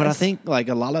research But I this. think like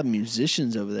a lot of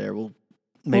musicians over there will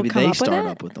maybe come they up with start it?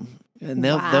 up with them, and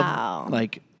they'll Wow.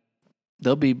 like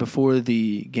they'll be before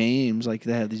the games. Like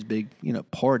they have these big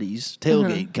parties,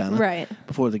 tailgate kind of Right.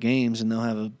 before the games, and they'll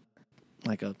have a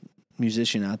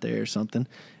musician out there or something,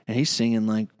 and he's singing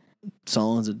like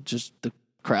songs that just the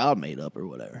crowd made up or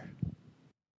whatever.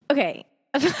 Okay.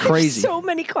 Crazy. So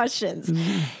many questions.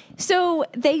 So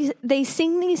they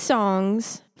sing these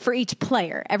songs for each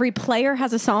player. Every player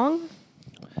has a song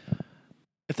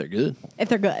If they're good, if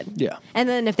they're good. yeah, And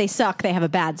then if they suck, they have a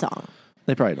bad song.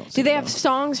 they probably don't. Do they have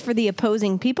songs for the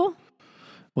opposing people?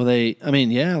 Well,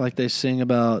 like they sing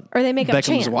about Or they make up Beckham's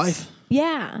chants? wife.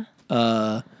 Yeah.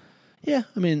 Yeah,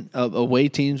 I mean, away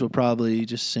teams will probably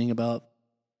just sing about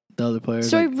the other players.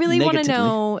 So I like, really want to negatively.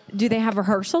 know, do they have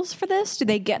rehearsals for this? Do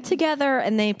they get together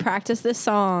and they practice this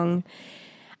song?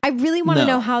 I really want to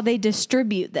No. know how they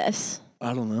distribute this.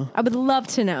 I don't know. I would love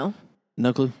to know.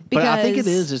 No clue. But I think it Because-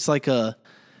 is. It's like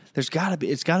it's got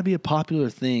to be a popular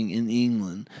thing in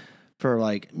England for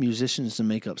like musicians to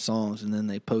make up songs and then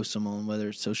they post them on whether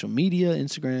it's social media,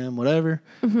 Instagram, whatever,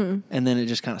 and then it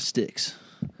just kind of sticks.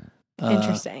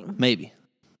 Interesting. Maybe.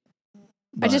 I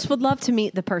But just would love to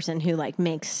meet the person who like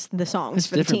makes the songs it's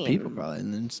for the different team. people probably,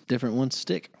 and then it's different ones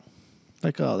stick.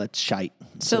 Like, oh, that's shite.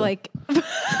 So like,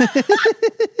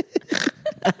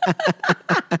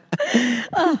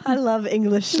 oh, I love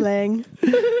English slang.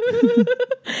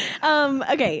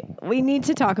 Okay, we need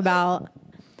to talk about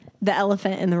the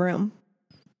elephant in the room,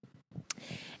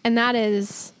 and that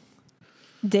is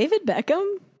David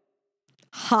Beckham.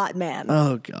 Hot man,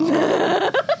 Oh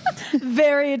god.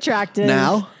 very attractive.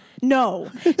 Now? No.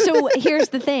 So here's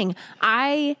the thing.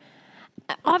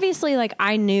 Obviously, like,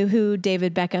 I knew who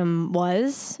David Beckham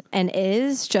was and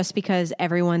is just because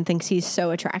everyone thinks he's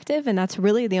so attractive. And that's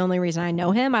really the only reason I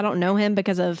know him. I don't know him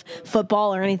because of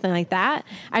football or anything like that.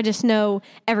 I just know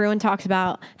everyone talks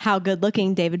about how good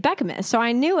looking David Beckham is. So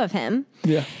I knew of him.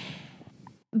 Yeah.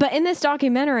 But in this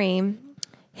documentary,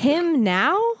 him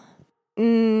now,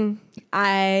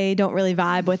 I don't really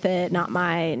vibe with it. Not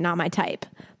my type.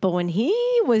 But when he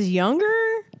was younger,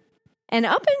 and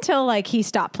up until like he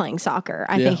stopped playing soccer,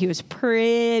 I think he was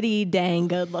pretty dang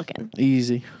good looking.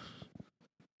 Easy.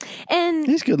 And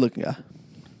He's a good looking guy.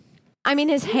 I mean,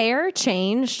 his hair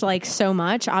changed like so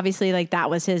much. Obviously, like that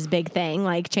was his big thing,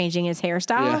 like changing his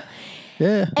hairstyle.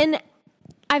 Yeah. And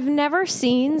I've never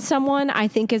seen someone I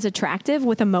think is attractive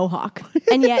with a mohawk.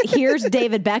 And yet here's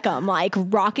David Beckham like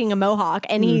rocking a mohawk,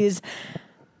 and he's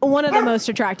one of the most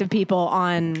attractive people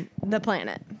on the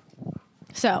planet.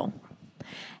 So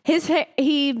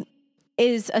he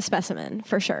is a specimen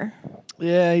for sure.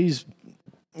 Yeah,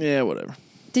 whatever.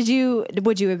 Would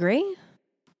you agree?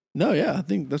 No, yeah, I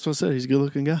think that's what I said. He's a good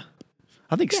looking guy.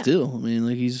 I think still. I mean,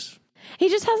 like He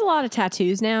just has a lot of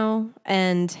tattoos now,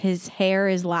 and his hair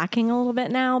is lacking a little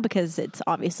bit now because it's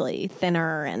obviously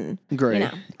thinner and Gray.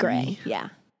 gray. Yeah.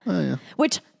 oh yeah.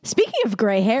 Which, speaking of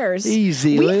gray hairs,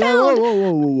 Easy. we Whoa, found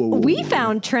whoa. we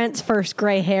found Trent's first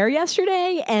gray hair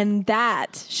yesterday, and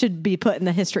that should be put in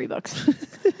the history books.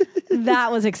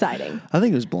 That was exciting. I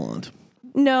think it was blonde.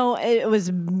 No, it was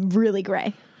really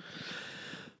gray.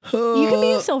 You can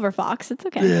be a silver fox. It's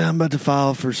okay. Yeah, I'm about to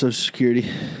file for Social Security.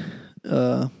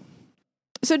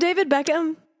 So David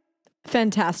Beckham,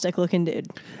 fantastic looking dude.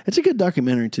 It's a good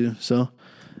documentary too. So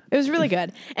It was really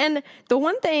good. And the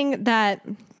one thing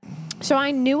so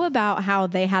I knew about how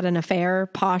they had an affair,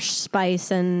 Posh Spice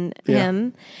and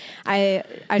him. I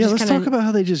just let's kind talk about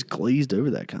how they just glazed over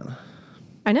that kind of.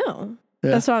 I know.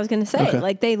 Yeah. That's what I was going to say. Okay.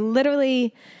 Like they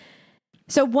literally,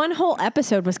 so one whole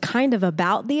episode was kind of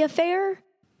about the affair,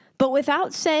 but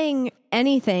without saying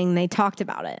anything, they talked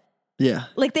about it. Yeah.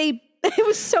 Like it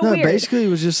was so No, weird. basically it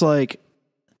was just like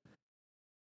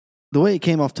the way it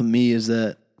came off to me is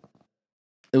that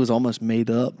it was almost made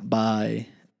up by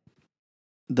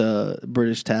the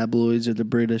British tabloids or the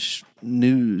British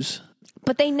news.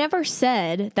 But they never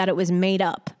said that it was made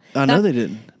up. I know they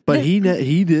didn't, but he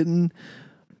didn't,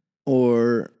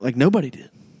 or like nobody did.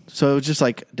 So it was just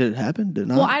like, did it happen? Did it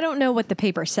not? Well, I don't know what the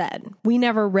paper said. We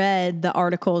never read the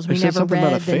articles. We It said never something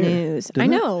about read the affair, news. didn't I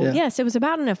it? know. Yeah. Yes, it was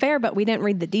about an affair, but we didn't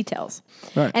read the details.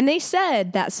 Right. And they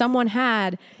said that someone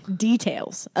had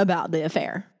details about the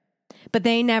affair, but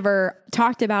they never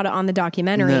talked about it on the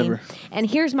documentary. Never. And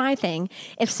here's my thing.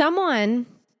 If someone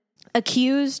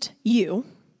accused you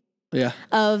Yeah.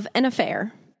 of an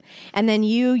affair, and then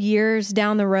you, years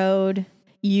down the road,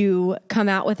 you come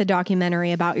out with a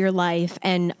documentary about your life,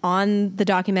 and on the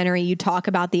documentary you talk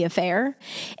about the affair.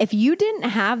 If you didn't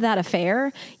have that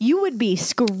affair, you would be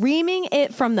screaming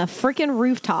it from the freaking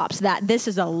rooftops that this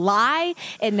is a lie,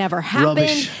 it never happened.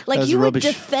 Rubbish. Like, That's you would rubbish.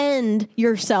 defend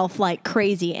yourself like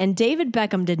crazy. And David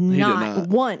Beckham did not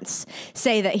once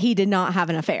say that he did not have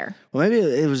an affair. Well, maybe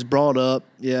it was brought up.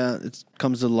 Yeah, it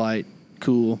comes to light.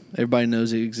 Cool. Everybody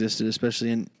knows it existed, especially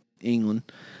in England.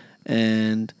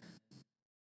 And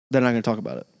they're not going to talk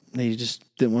about it. He just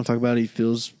didn't want to talk about it. He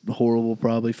feels horrible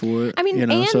probably for it. I mean, and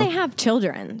they have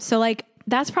children. So, like,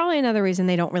 that's probably another reason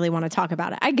they don't really want to talk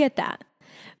about it. I get that.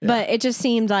 Yeah. But it just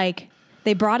seemed like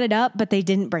they brought it up, but they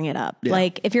didn't bring it up. Yeah.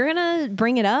 Like, if you're going to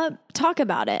bring it up, talk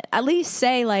about it. At least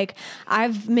say, like,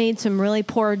 I've made some really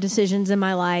poor decisions in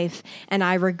my life, and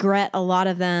I regret a lot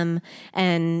of them.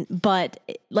 But,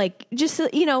 like, just,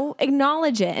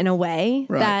 acknowledge it in a way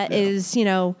that is,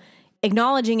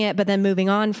 acknowledging it, but then moving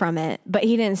on from it. But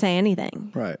he didn't say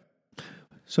anything. Right.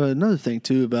 So another thing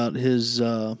too about his,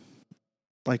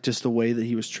 like just the way that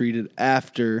he was treated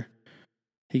after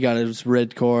he got his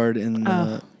red card in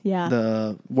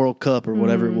the World Cup or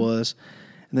whatever it was,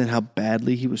 and then how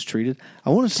badly he was treated. I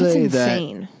want to say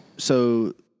that.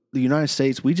 So the United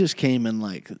States, we just came in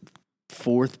like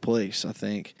 4th place, I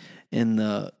think, in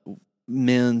the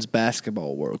men's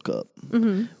basketball World Cup.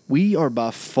 Mm-hmm. We are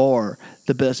by far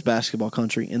the best basketball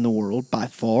country in the world, by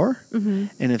far. Mm-hmm.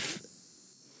 And if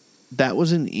that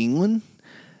was in England,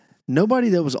 nobody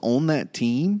that was on that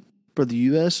team for the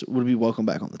U.S. would be welcome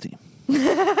back on the team.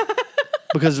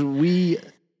 Because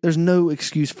there's no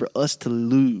excuse for us to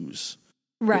lose.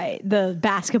 Right, the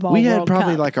basketball We World had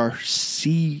probably Cup. like our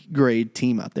C grade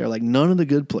team out there. Like none of the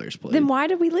good players played. Then why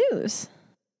did we lose?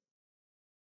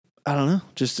 I don't know.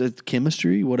 Just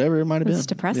chemistry, whatever it might have been. It's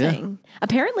depressing. Yeah.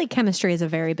 Apparently chemistry is a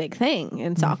very big thing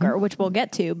in soccer, which we'll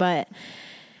get to, but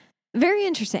very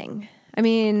interesting. I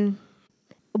mean,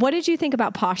 what did you think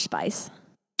about Posh Spice?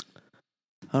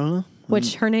 I don't know.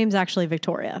 Which her name's actually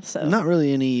Victoria. So not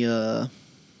really any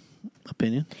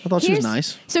opinion. I thought she was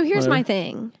nice. So here's my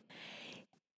thing.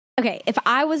 Okay, if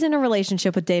I was in a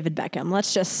relationship with David Beckham,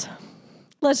 let's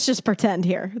just pretend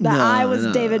here that I was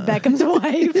David Beckham's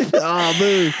wife. Oh,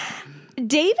 boo.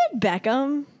 David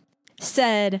Beckham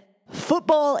said,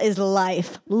 "Football is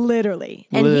life," literally.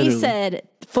 And he said,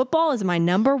 "Football is my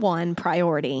number one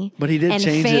priority." But he did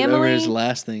change it over his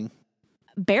last thing.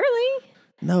 Barely?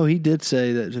 No, he did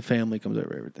say that the family comes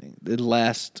over everything. The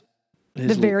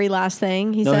very last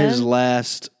thing he said? His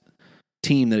last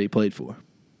team that he played for.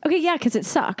 Okay, yeah, because it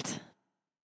sucked.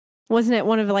 Wasn't it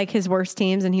one of like his worst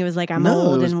teams? And he was like, "I'm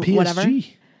old," and PSG. whatever.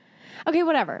 Okay,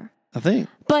 whatever. I think.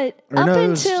 But it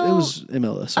was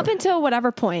MLS. Sorry. Up until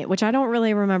whatever point, which I don't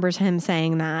really remember him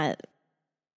saying that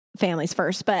families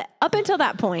first, but up until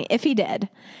that point, if he did,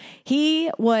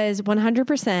 he was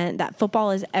 100% that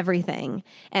football is everything,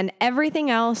 and everything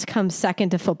else comes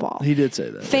second to football. He did say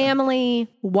that. Family,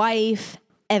 wife,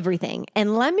 everything.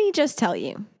 And let me just tell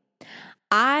you,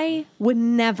 I would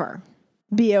never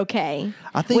be okay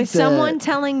with someone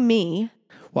telling me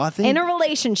in a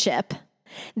relationship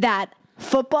that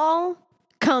football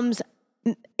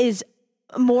is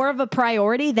more of a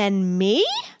priority than me.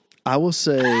 I will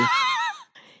say,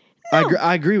 no.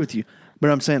 I agree with you,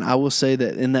 but I'm saying I will say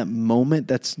that in that moment,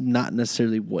 that's not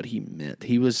necessarily what he meant.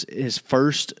 He was his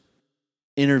first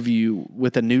interview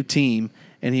with a new team,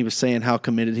 and he was saying how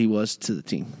committed he was to the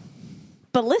team.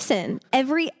 But listen,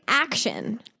 every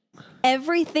action,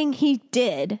 everything he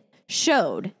did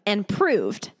showed and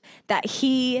proved that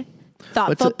he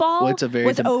thought football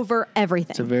was over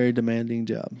everything. It's a very demanding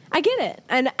job. I get it.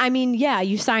 And I mean, yeah,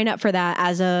 you sign up for that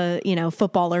as a,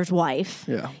 footballer's wife.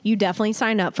 Yeah. You definitely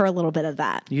sign up for a little bit of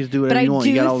that. You can do whatever you want.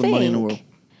 You got all the money in the world.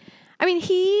 I mean,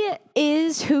 he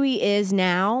is who he is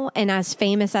now and as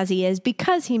famous as he is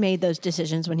because he made those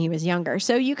decisions when he was younger.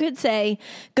 So you could say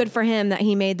good for him that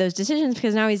he made those decisions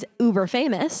because now he's uber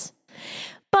famous.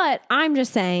 But I'm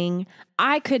just saying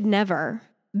I could never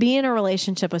be in a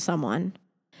relationship with someone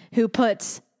who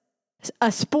puts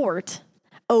a sport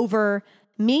over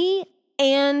me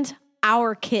and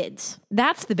our kids.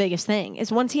 That's the biggest thing,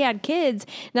 is once he had kids,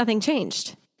 nothing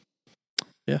changed.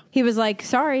 Yeah. He was like,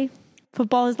 sorry,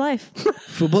 football is life.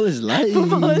 Football is life.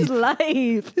 Football is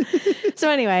life. So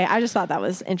anyway, I just thought that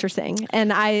was interesting.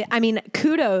 And I mean,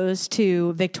 kudos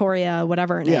to Victoria,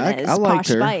 whatever her name is, I liked Posh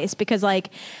her. Spice, because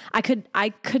like I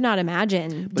could not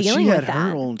imagine But dealing she had with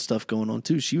that. her own stuff going on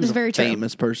too. She was a very true.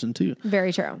 famous person too.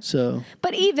 Very true. So,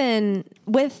 But even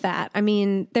with that, I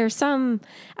mean, there's some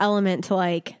element to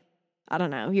like, I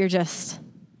don't know, you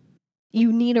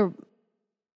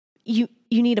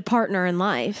need a partner in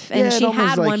life. And she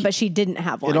had one, but she didn't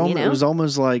have one, It was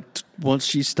almost like once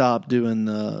she stopped doing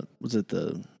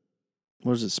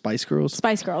Spice Girls?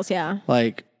 Spice Girls, yeah.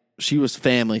 Like, she was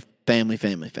family.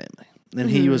 And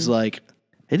he was like,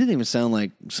 it didn't even sound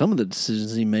like some of the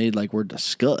decisions he made like were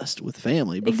discussed with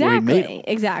family before he made them.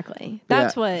 Exactly.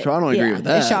 That's what. So I don't agree with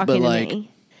that. It's shocking but like, to me.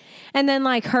 And then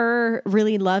like her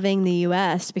really loving the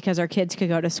U.S. because our kids could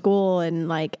go to school and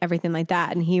like everything like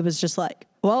that. And he was just like,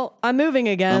 well, I'm moving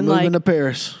again. I'm moving to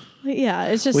Paris. Yeah,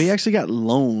 it's just. Well, he actually got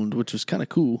loaned, which was kind of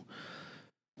cool.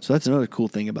 So that's another cool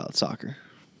thing about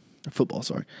football, is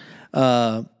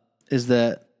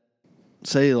that,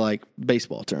 say like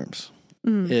baseball terms,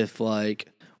 if like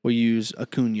we use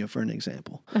Acuna for an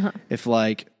example, if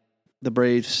like the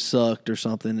Braves sucked or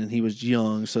something and he was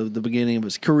young, so the beginning of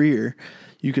his career,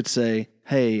 you could say,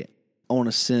 hey, I want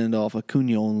to send off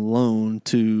Acuna on loan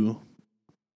to,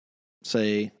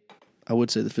 say, I would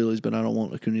say the Phillies, but I don't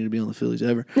want Acuna to be on the Phillies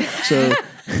ever. So,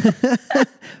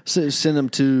 so send him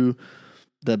to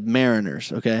the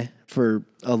Mariners, okay, for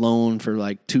a loan for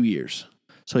like 2 years.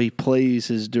 So he plays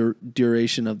his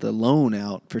duration of the loan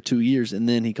out for 2 years, and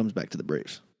then he comes back to the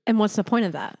Braves. And what's the point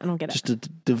of that? I don't get it. Just to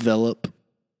develop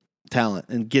talent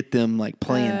and get them like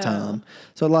playing time.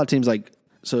 So a lot of teams like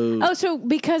so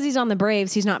because he's on the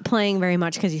Braves, he's not playing very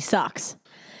much because he sucks.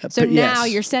 So now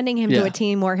you're sending him to a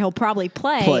team where he'll probably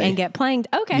play and get playing.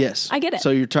 Okay, yes, I get it. So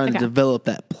you're trying to develop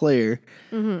that player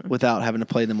without having to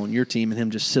play them on your team and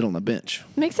him just sit on the bench.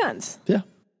 Makes sense. Yeah.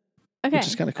 Okay, which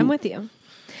is kind of cool. I'm with you.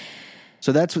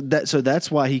 So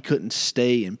that's why he couldn't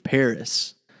stay in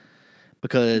Paris,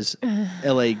 because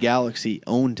LA Galaxy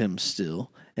owned him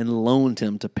still and loaned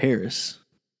him to Paris.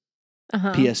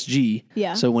 PSG.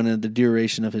 Yeah. So when the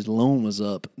duration of his loan was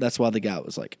up, that's why the guy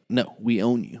was like, no, we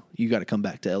own you. You got to come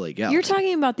back to LA Galaxy. You're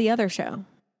talking about the other show.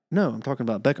 No, I'm talking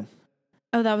about Beckham.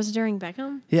 Oh, that was during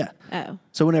Beckham? Yeah. Oh.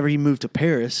 So whenever he moved to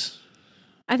Paris,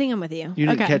 I think I'm with you. You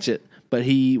didn't catch it, but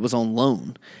he was on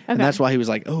loan. And that's why he was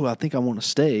like, oh, I think I want to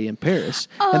stay in Paris.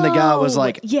 And the guy was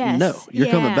like, no, you're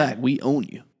coming back. We own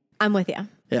you. I'm with you.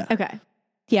 Yeah. Okay.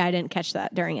 Yeah, I didn't catch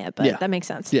that during it, but that makes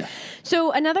sense. Yeah.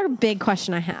 So another big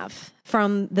question I have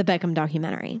from the Beckham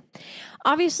documentary.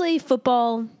 Obviously,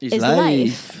 football is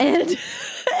life.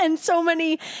 And so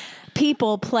many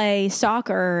people play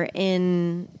soccer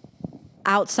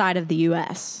outside of the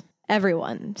U.S.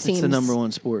 Everyone seems... It's the number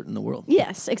one sport in the world.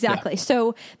 Yes, exactly. Yeah.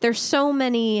 So there's so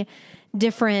many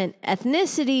different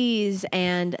ethnicities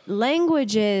and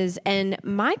languages. And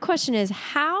my question is,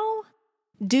 how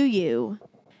do you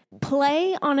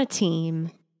play on a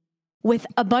team with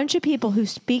a bunch of people who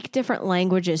speak different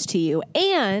languages to you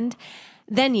and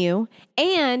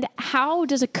how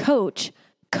does a coach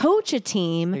a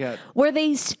team where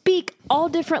they speak all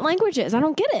different languages? I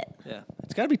don't get it. Yeah.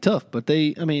 It's got to be tough, but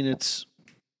it's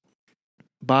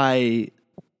by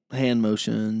hand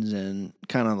motions and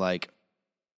kind of like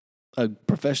a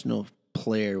professional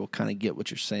player will kind of get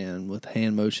what you're saying with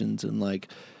hand motions and like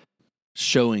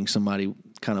showing somebody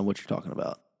kind of what you're talking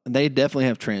about. And they definitely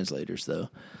have translators though.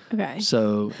 Okay.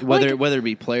 So whether it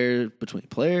be between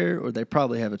player or they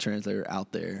probably have a translator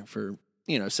out there for,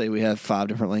 say we have 5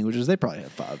 different languages, they probably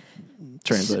have 5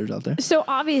 translators out there. So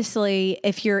obviously,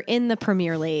 if you're in the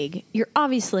Premier League, you're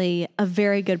obviously a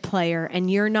very good player and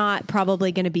you're not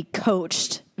probably going to be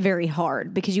coached very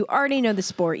hard because you already know the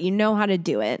sport, you know how to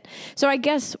do it. So I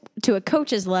guess to a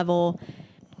coach's level,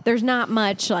 there's not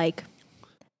much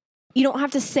you don't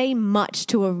have to say much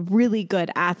to a really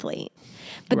good athlete.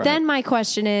 But then my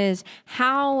question is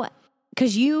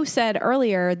because you said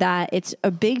earlier that it's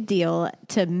a big deal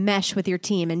to mesh with your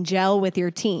team and gel with your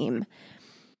team.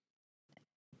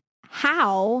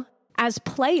 How, as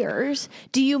players,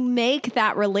 do you make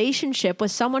that relationship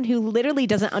with someone who literally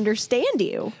doesn't understand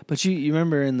you? But you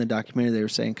remember in the documentary they were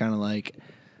saying kind of like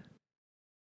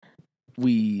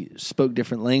we spoke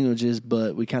different languages,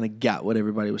 but we kind of got what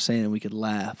everybody was saying and we could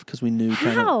laugh because we knew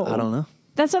kind of, I don't know.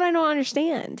 That's what I don't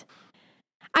understand.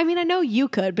 I mean, I know you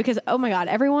could because, oh my God,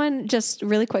 everyone just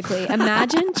really quickly,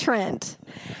 imagine Trent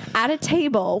at a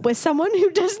table with someone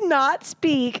who does not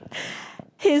speak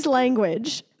his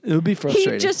language. It would be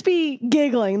frustrating. He'd just be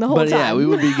giggling the whole but time. yeah, we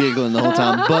would be giggling the whole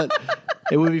time. But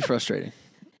it would be frustrating.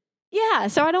 Yeah,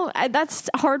 so that's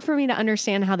hard for me to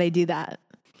understand how they do that.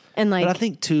 And like, but I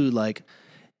think too, like,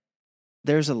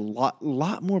 there's a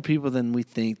lot more people than we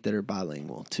think that are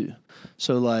bilingual too.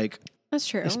 So like, that's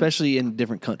true. Especially in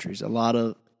different countries. A lot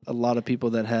of people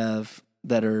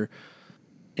that are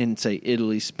in, say,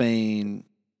 Italy, Spain,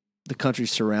 the countries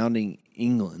surrounding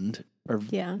England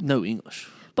know English.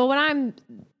 But what I'm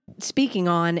speaking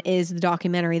on is the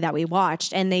documentary that we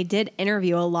watched, and they did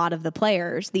interview a lot of the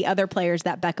other players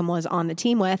that Beckham was on the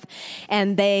team with,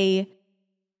 and they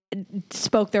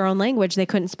spoke their own language. They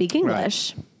couldn't speak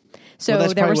English. Right. So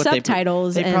there were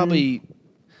subtitles. They probably,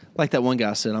 like that one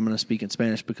guy said, I'm going to speak in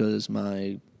Spanish because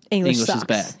my English is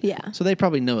bad. Yeah. So they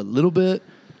probably know a little bit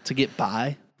to get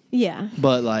by. Yeah.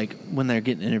 But like when they're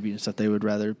getting interviewed and stuff, they would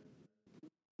rather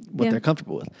what they're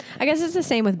comfortable with. I guess it's the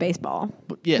same with baseball.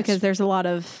 Yes. Because there's a lot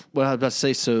of... Well, I was about to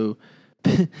say, so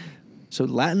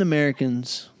Latin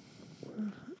Americans,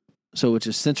 which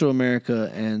is Central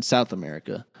America and South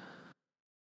America.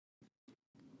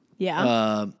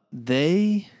 Yeah.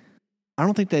 I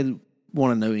don't think they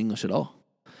want to know English at all.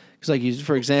 Because like,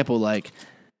 for example, like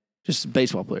just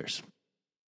baseball players.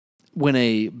 When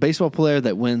a baseball player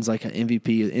that wins like an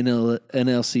MVP,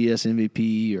 NLCS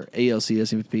MVP or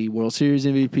ALCS MVP, World Series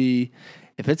MVP,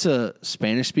 if it's a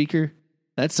Spanish speaker,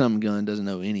 that some gun doesn't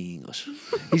know any English.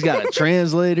 He's got a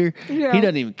translator. Yeah. He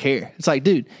doesn't even care. It's like,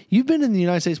 dude, you've been in the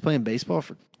United States playing baseball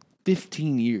for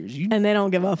 15 years. And they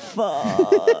don't give a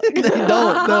fuck. They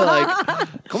don't. They're like,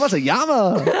 ¿cómo se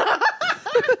llama?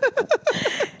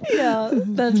 Yeah,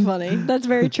 that's funny. That's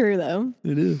very true, though.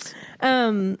 It is.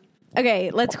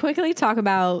 Okay, let's quickly talk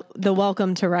about the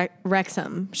Welcome to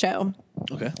Wrexham show.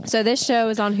 Okay. So this show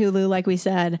is on Hulu, like we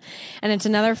said, and it's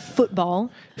another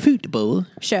football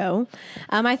show.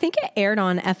 I think it aired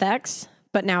on FX,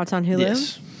 but now it's on Hulu.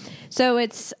 Yes. So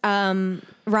it's Ryan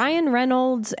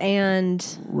Reynolds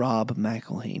and Rob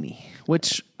McElhenney,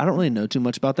 which I don't really know too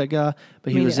much about that guy,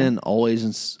 but he was in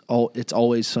It's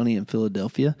Always Sunny in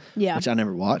Philadelphia, which I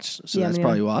never watched, so that's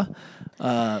probably why.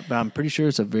 But I'm pretty sure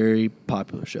it's a very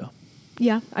popular show.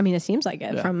 Yeah, I mean, it seems like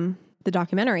it from the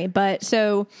documentary. But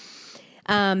so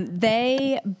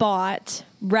they bought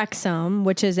Wrexham,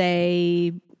 which is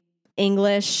a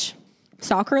English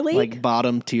soccer league. Like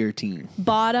bottom tier team.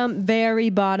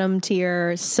 Very bottom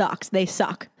tier sucks. They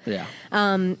suck. Yeah.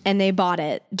 And they bought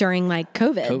it during like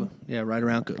COVID. Yeah, right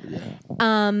around COVID.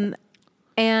 Yeah.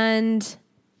 And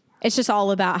it's just all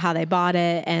about how they bought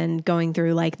it and going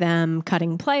through like them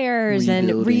cutting players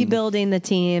and rebuilding the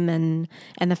team and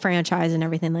the franchise and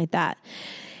everything like that.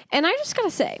 And I just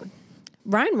gotta say,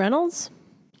 Ryan Reynolds,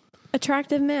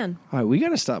 attractive man. All right, we got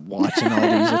to stop watching all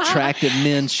these attractive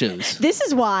men shows. This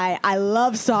is why I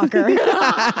love soccer.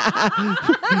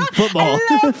 Football.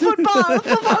 I love football.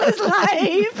 Football is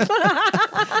life.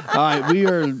 All right, we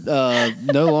are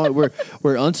no longer.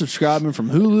 We're unsubscribing from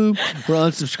Hulu. We're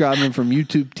unsubscribing from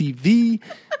YouTube TV.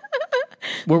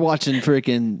 We're watching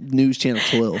freaking News Channel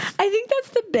 12. I think that's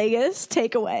the biggest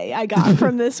takeaway I got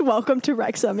from this Welcome to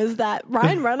Wrexham is that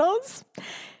Ryan Reynolds,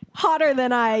 hotter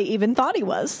than I even thought he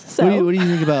was. So what do you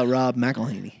think about Rob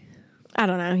McElhenney? I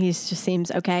don't know. He just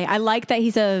seems okay. I like that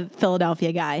he's a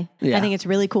Philadelphia guy. Yeah. I think it's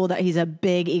really cool that he's a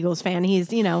big Eagles fan.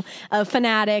 He's, a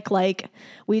fanatic like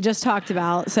we just talked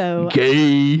about. So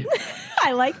gay.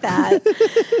 I like that.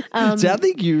 See, I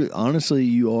think you're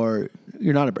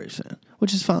not a Braves fan,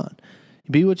 which is fine.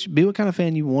 Be what kind of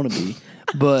fan you want to be,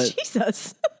 but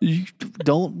Jesus, you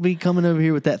don't be coming over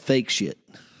here with that fake shit.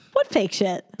 What fake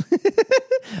shit?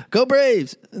 Go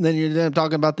Braves! And then you're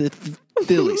talking about the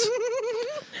Phillies.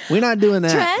 We're not doing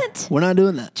that. Trent. We're not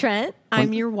doing that. Trent,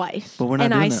 I'm your wife. But we're not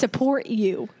doing that. Support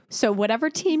you. So whatever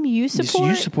team you support.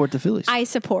 You support the Phillies. I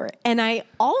support. And I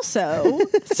also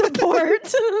support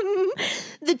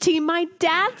the team my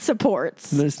dad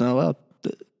supports. But it's not allowed.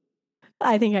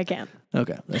 I think I can.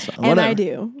 Okay, that's fine. And I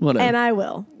do. Whatever. And I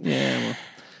will. Yeah, well,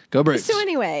 go Braves. So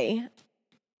anyway,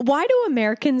 why do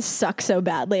Americans suck so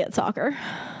badly at soccer?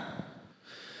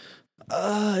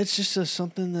 It's just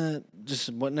something that just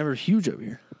wasn't ever huge over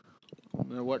here.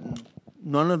 There wasn't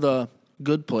none of the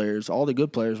good players. All the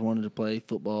good players wanted to play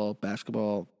football,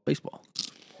 basketball, baseball.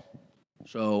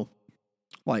 So,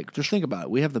 just think about it.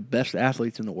 We have the best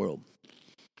athletes in the world.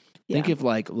 Yeah. Think if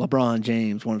LeBron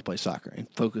James wanted to play soccer and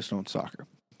focused on soccer,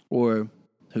 or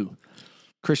who,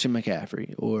 Christian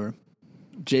McCaffrey or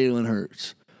Jalen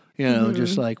Hurts.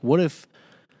 Just what if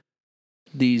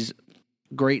these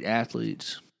great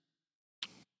athletes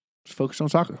focused on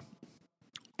soccer?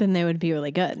 then they would be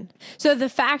really good. So the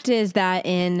fact is that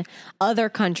in other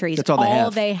countries, That's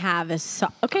all they have. Is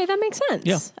okay, that makes sense.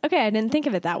 Yeah. Okay, I didn't think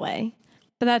of it that way.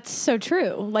 But that's so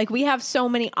true. Like, we have so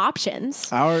many options.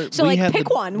 So, like,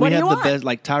 pick one. What do you want? Best,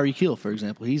 like Tyreek Hill, for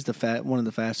example. He's one of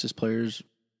the fastest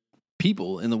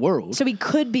people in the world. So he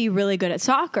could be really good at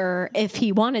soccer if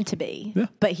he wanted to be. Yeah.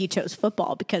 But he chose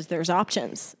football because there's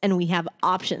options. And we have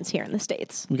options here in the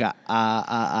States. We got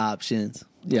options.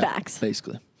 Yeah, Facts.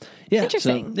 basically. Yeah.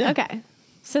 Interesting. So, yeah. Okay.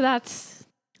 So that's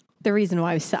the reason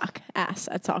why we suck ass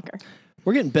at soccer.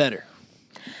 We're getting better.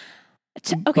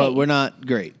 Okay. But we're not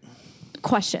great.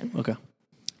 Question. Okay.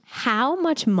 How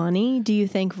much money do you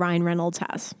think Ryan Reynolds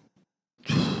has?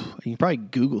 You can probably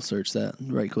Google search that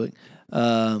right quick.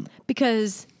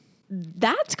 Because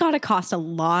that's got to cost a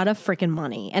lot of freaking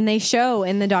money. And they show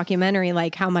in the documentary,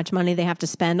 like, how much money they have to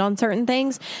spend on certain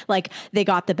things. Like, they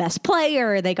got the best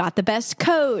player, they got the best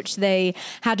coach, they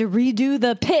had to redo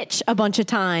the pitch a bunch of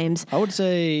times. I would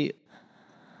say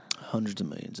hundreds of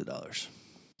millions of dollars.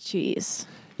 Jeez.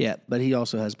 Yeah, but he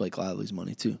also has Blake Lively's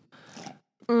money, too.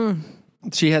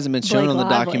 She hasn't been shown Blake on the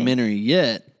Lively. documentary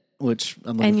yet, which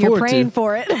I'm looking And you're forward praying to.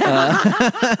 for it.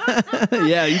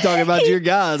 Yeah, you talking about your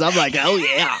guys. I'm like, oh,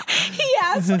 yeah. He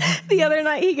asked the other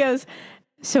night, he goes,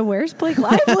 so where's Blake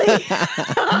Lively?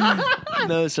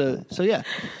 No, so yeah.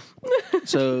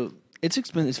 So it's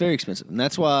expensive. It's very expensive. And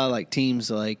that's why like teams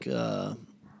like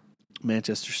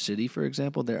Manchester City, for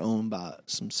example, they're owned by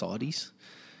some Saudis.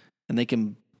 And they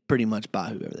can pretty much buy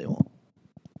whoever they want.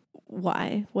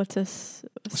 Why? What's this?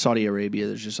 Saudi Arabia,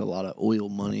 there's just a lot of oil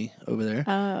money over there.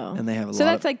 Oh. And they have a lot So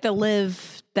that's of, like the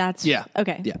live. That's. Yeah.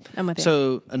 Okay. Yeah. I'm with you.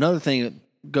 So another thing,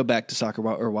 go back to soccer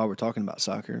while we're talking about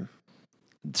soccer.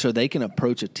 So they can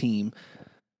approach a team,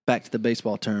 back to the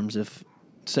baseball terms, if,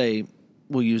 say,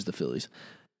 we'll use the Phillies,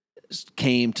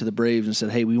 came to the Braves and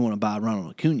said, hey, we want to buy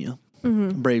Ronald Acuna.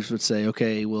 Mm-hmm. Braves would say,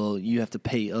 okay, well, you have to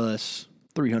pay us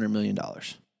 $300 million.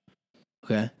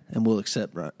 Okay, and we'll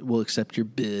accept your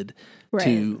bid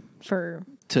to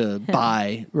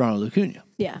buy Ronald Acuna.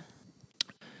 Yeah.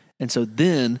 And so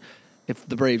then, if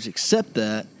the Braves accept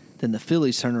that, then the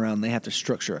Phillies turn around and they have to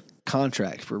structure a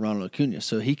contract for Ronald Acuna.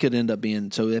 So he could end up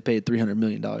being, so they paid $300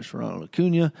 million for Ronald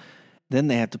Acuna. Then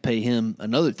they have to pay him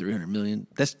another $300 million.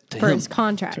 That's for his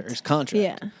contract. For his contract.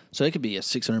 Yeah. So it could be a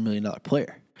 $600 million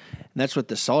player. And that's what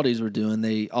the Saudis were doing.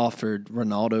 They offered,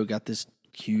 Ronaldo got this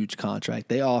huge contract.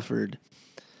 They offered,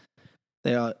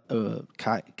 Kylian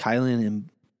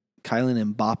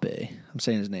Mbappe, I'm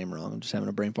saying his name wrong, I'm just having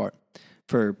a brain fart,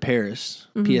 for Paris,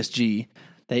 PSG.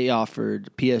 They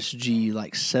offered PSG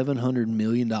like $700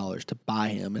 million to buy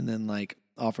him, and then like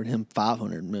offered him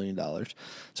 $500 million.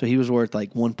 So he was worth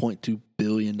like $1.2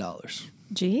 billion.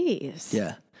 Jeez.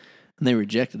 Yeah. And they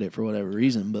rejected it for whatever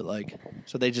reason, but like,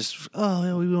 so they just, oh,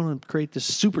 yeah, we want to create this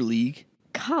super league.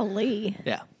 Golly.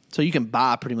 Yeah. So you can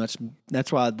buy pretty much,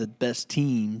 that's why the best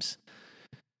teams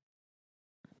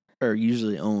are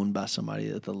usually owned by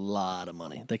somebody with a lot of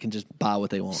money. They can just buy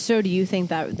what they want. So do you think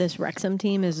that this Wrexham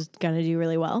team is going to do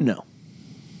really well? No.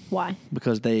 Why?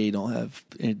 Because they don't have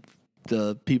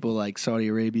the people like Saudi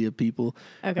Arabia people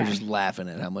are Okay. just laughing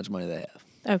at how much money they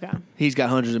have. Okay. He's got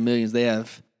hundreds of millions. They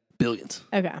have billions.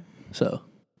 Okay. So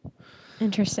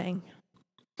Interesting.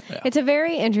 Yeah. It's a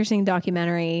very interesting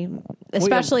documentary,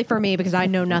 especially for me because I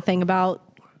know nothing about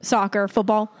soccer,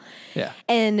 football. yeah,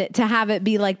 And to have it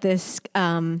be like this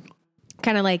kind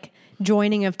of like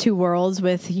joining of two worlds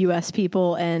with U.S.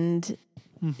 people and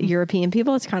European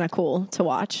people, it's kind of cool to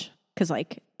watch because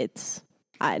like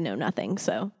I know nothing.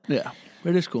 So yeah,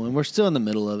 it is cool, and we're still in the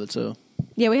middle of it. So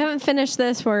yeah, we haven't finished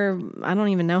this. I don't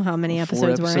even know how many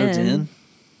episodes, 4 episodes we're in. in.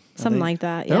 Something like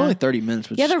that. They're Yeah. only 30 minutes,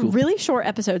 which Yeah, is they're cool. really short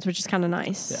episodes, which is kind of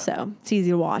nice. Yeah. So it's easy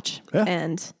to watch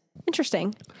and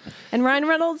interesting. And Ryan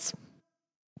Reynolds,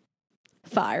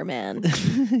 fireman.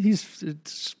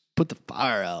 It's put the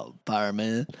fire out,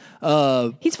 fireman.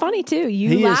 He's funny too. You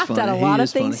He is laughed at funny. a He lot of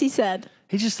is things funny. he said.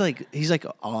 He's like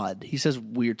odd. He says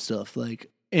weird stuff. Like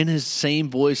in his same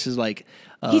voice is like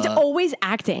He's always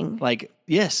acting. like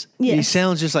yes. He Yes.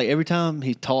 sounds just like every time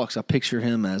he talks. I picture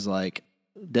him as like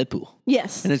Deadpool,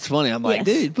 Yes. and it's funny. I'm like, Yes.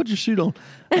 dude, put your suit on.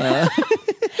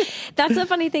 That's the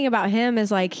funny thing about him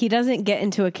is like he doesn't get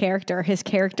into a character. His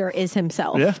character is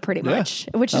himself Yeah, pretty yeah. much,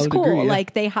 which I is would cool. agree, yeah.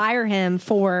 Like they hire him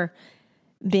for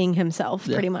being himself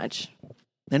Yeah. pretty much.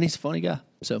 And he's a funny guy.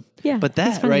 So Yeah, but he's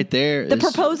that funny. right there The is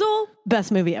Proposal,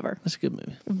 best movie ever. that's a good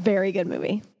movie. Very good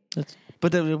movie.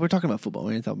 But we're talking about football.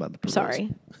 We ain't talking about the Proposal. Sorry.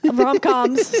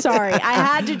 Rom-coms. Sorry. I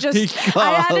had to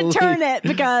turn it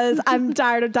because I'm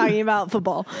tired of talking about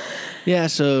football. Yeah,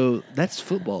 so that's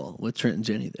football with Trent and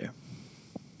Jenny there.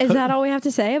 Is that all we have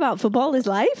to say about Football Is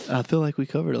Life? I feel like we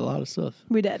covered a lot of stuff.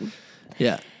 We did.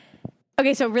 Yeah.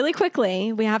 Okay, so really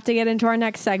quickly, we have to get into our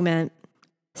next segment.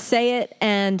 Say it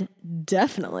and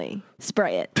definitely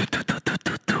spray it.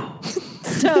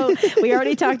 So we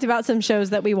already talked about some shows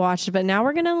that we watched, but now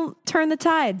we're going to turn the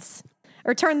tides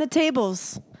or turn the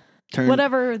tables.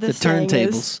 Whatever the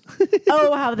turntables.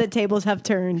 Oh, how the tables have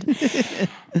turned.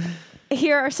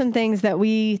 Here are some things that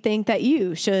we think that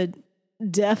you should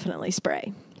definitely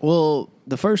spray. Well,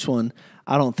 the first one,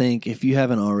 I don't think if you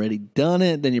haven't already done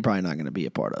it, then you're probably not going to be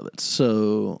a part of it.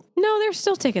 So, no, there's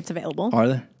still tickets available. Are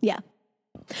there? Yeah.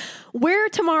 We're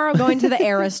tomorrow going to the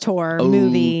Eras Tour Oh,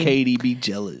 movie. Katie, be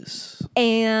jealous.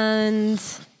 And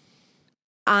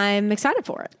I'm excited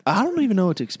for it. I don't even know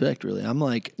what to expect, really. I'm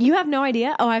like... You have no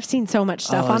idea? Oh, I've seen so much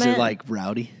stuff on it. Is it like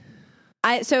rowdy?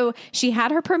 So she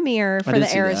had her premiere for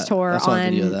the Eras Tour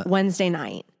on Wednesday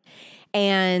night.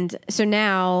 And so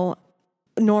now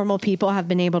normal people have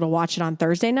been able to watch it on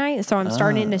Thursday night. So I'm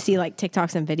starting to see like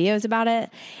TikToks and videos about it.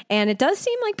 And it does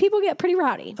seem like people get pretty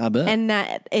rowdy. I bet. And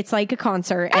that it's like a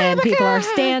concert and people are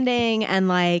standing and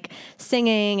like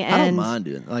singing. And I don't mind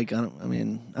doing it. I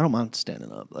don't mind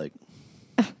standing up. Like,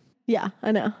 yeah,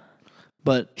 I know.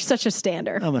 But you're such a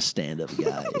stander. I'm a stand-up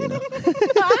guy, you know.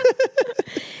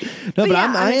 No, but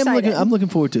yeah, I'm looking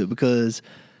forward to it because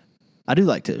I do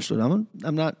like Taylor Swift. I'm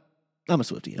a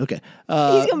Swiftie. Okay.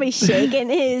 He's gonna be shaking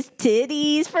his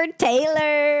titties for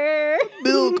Taylor.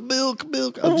 Milk.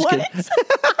 I'm just kidding.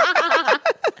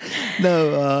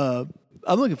 No,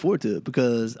 I'm looking forward to it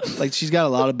because like she's got a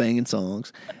lot of banging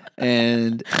songs,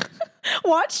 and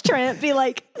watch Trent be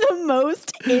like the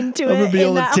most into it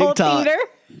in that whole theater.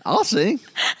 I'll sing.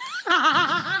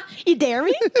 You dare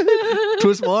me?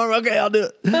 Twist my arm. Okay, I'll do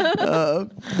it.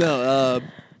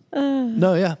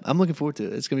 No, yeah, I'm looking forward to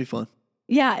it. It's gonna be fun.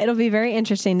 Yeah, it'll be very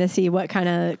interesting to see what kind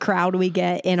of crowd we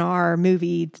get in our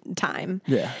movie time.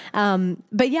 Yeah.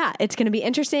 But yeah, it's going to be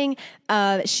interesting.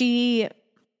 So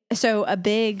a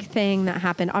big thing that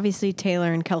happened, obviously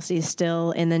Taylor and Kelsey is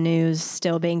still in the news,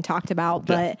 still being talked about.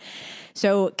 But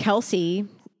so Travis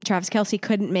Kelce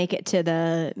couldn't make it to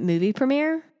the movie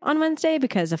premiere on Wednesday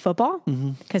because of football,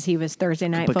 because he was Thursday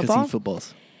night football. Because he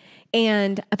footballs.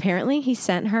 And apparently he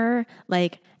sent her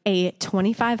like a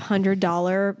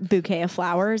 $2,500 bouquet of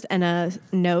flowers and a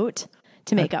note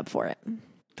to make up for it.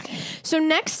 So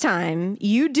next time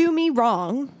you do me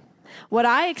wrong, what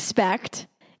I expect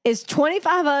is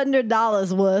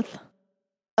 $2,500 worth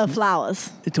of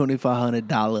flowers.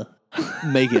 $2,500.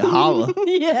 Make it holla.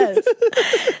 Yes,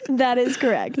 that is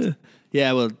correct.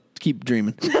 Yeah, well, keep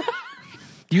dreaming.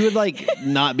 You would like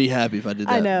not be happy if I did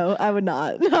that. I know, I would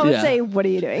not. I would say, what are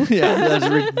you doing? Yeah,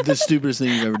 that's the stupidest thing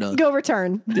you've ever done. Go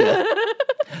return. Yeah.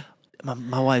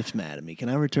 My wife's mad at me. Can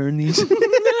I return these?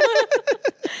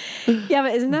 Yeah,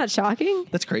 but isn't that shocking?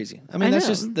 That's crazy. I mean, that's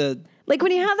just the... Like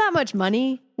when you have that much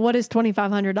money, what is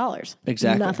 $2,500?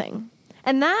 Exactly. Nothing.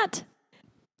 And that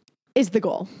is the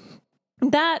goal.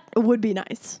 That would be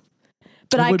nice.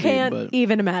 But I can't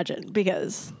even imagine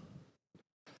because...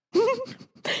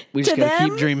 We just gotta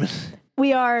keep dreaming.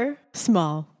 We are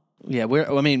small. Yeah, we're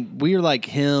like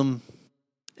him,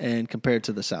 and compared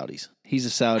to the Saudis, he's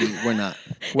a Saudi. We're not.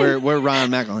 We're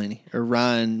Ryan McElhaney or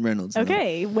Ryan Reynolds.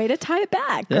 Okay, way to tie it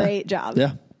back. Yeah. Great job.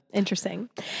 Yeah, interesting.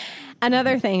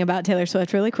 Another thing about Taylor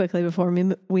Swift, really quickly before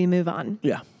we move on.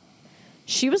 Yeah,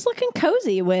 she was looking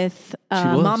cozy with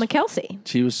Mama Kelsey.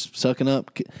 She was sucking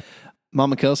up.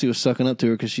 Mama Kelsey was sucking up to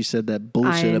her because she said that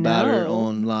bullshit about her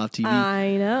on live TV.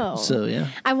 I know. So, yeah.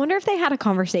 I wonder if they had a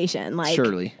conversation. Like,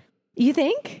 surely. You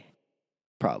think?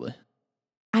 Probably.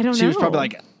 I don't know. She was probably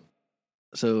like,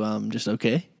 so just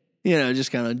okay? You know,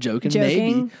 just kind of joking.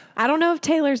 Maybe. I don't know if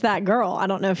Taylor's that girl. I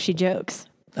don't know if she jokes.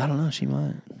 I don't know. She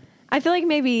might. I feel like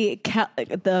maybe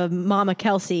the Mama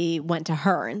Kelsey went to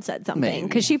her and said something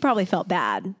because she probably felt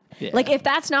bad. Yeah. Like if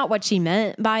that's not what she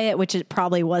meant by it, which it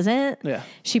probably wasn't,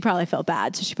 she probably felt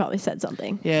bad. So she probably said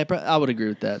something. Yeah, I would agree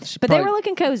with that. But they were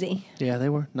looking cozy. Yeah, they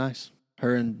were nice.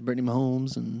 Her and Brittany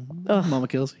Mahomes and Mama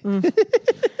Kelsey.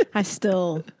 I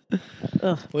still,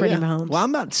 Brittany Mahomes. Well,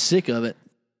 I'm about sick of it.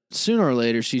 Sooner or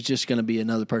later, she's just going to be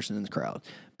another person in the crowd.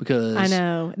 Because I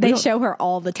know. They show her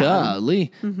all the time.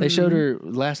 Golly. They showed her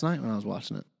last night when I was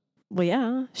watching it. Well,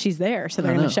 yeah. She's there, so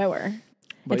they're going to show her.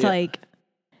 But it's like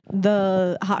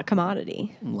the hot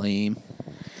commodity. Lame.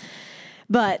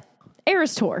 But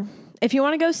Eras Tour. If you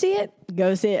want to go see it,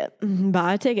 go see it.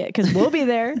 Buy a ticket, because we'll be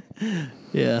there.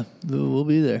 Yeah, we'll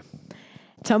be there.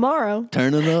 Tomorrow.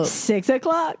 Turn it up. 6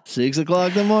 o'clock. 6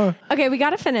 o'clock tomorrow. Okay, we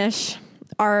got to finish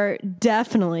our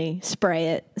definitely spray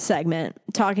it segment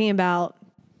talking about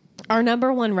Our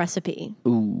number one recipe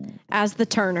Ooh. as the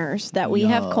Turners that we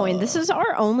have coined. This is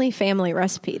our only family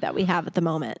recipe that we have at the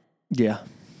moment. Yeah.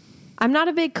 I'm not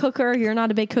a big cooker. You're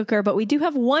not a big cooker, but we do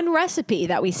have one recipe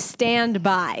that we stand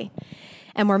by,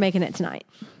 and we're making it tonight.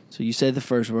 So you say the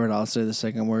first word, I'll say the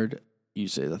second word, you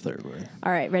say the third word.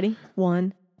 All right, ready?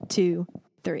 1, 2,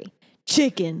 3.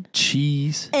 Chicken.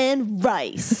 Cheese. And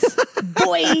rice.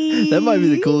 Boy. That might be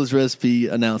the coolest recipe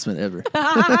announcement ever.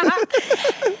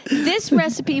 This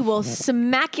recipe will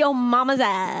smack your mama's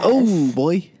ass. Oh,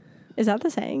 boy. Is that the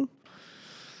saying?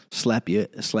 Slap your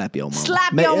mama.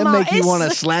 Slap your mama. Make you want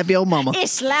to slap your mama. It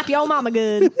slap your mama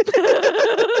good.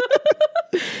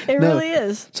 It really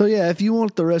is. So yeah, if you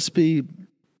want the recipe,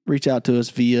 reach out to us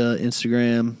via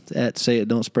Instagram at Say It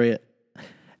Don't Spray It,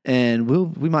 and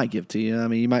we might give it to you. I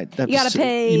mean, you might have you got to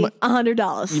pay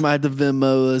 $100. You might have to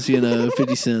Venmo us,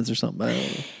 50 cents or something. I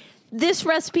don't know. This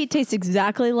recipe tastes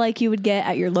exactly like you would get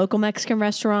at your local Mexican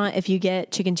restaurant if you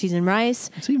get chicken, cheese, and rice.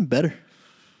 It's even better.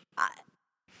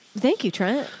 Thank you,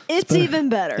 Trent. It's even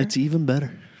better. It's even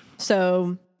better.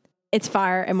 So it's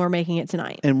fire, and we're making it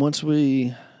tonight. And once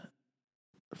we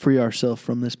free ourselves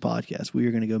from this podcast, we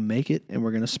are going to go make it, and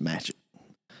we're going to smash it.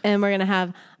 And we're going to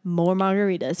have more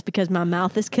margaritas because my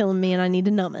mouth is killing me, and I need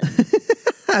to numb it.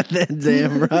 That's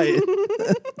damn right.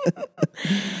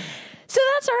 So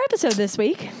that's our episode this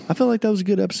week. I feel like that was a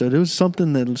good episode. It was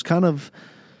something that was kind of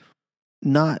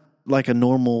not like a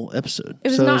normal episode. It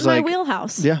was not my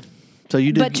wheelhouse. Yeah. So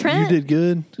you did. But Trent, you did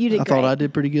good. You did. I thought I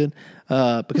did pretty good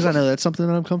because I know that's something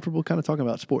that I'm comfortable kind of talking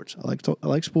about. Sports. I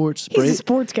like sports. He's a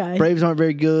sports guy. Braves aren't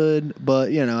very good,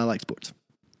 but I like sports.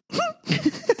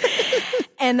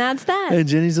 And that's that. And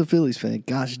Jenny's a Phillies fan.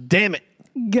 Gosh damn it!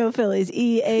 Go Phillies!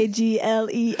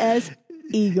 EAGLES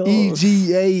Eagles.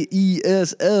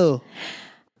 EGAESL.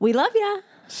 We love ya.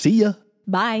 See ya.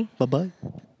 Bye. Bye bye.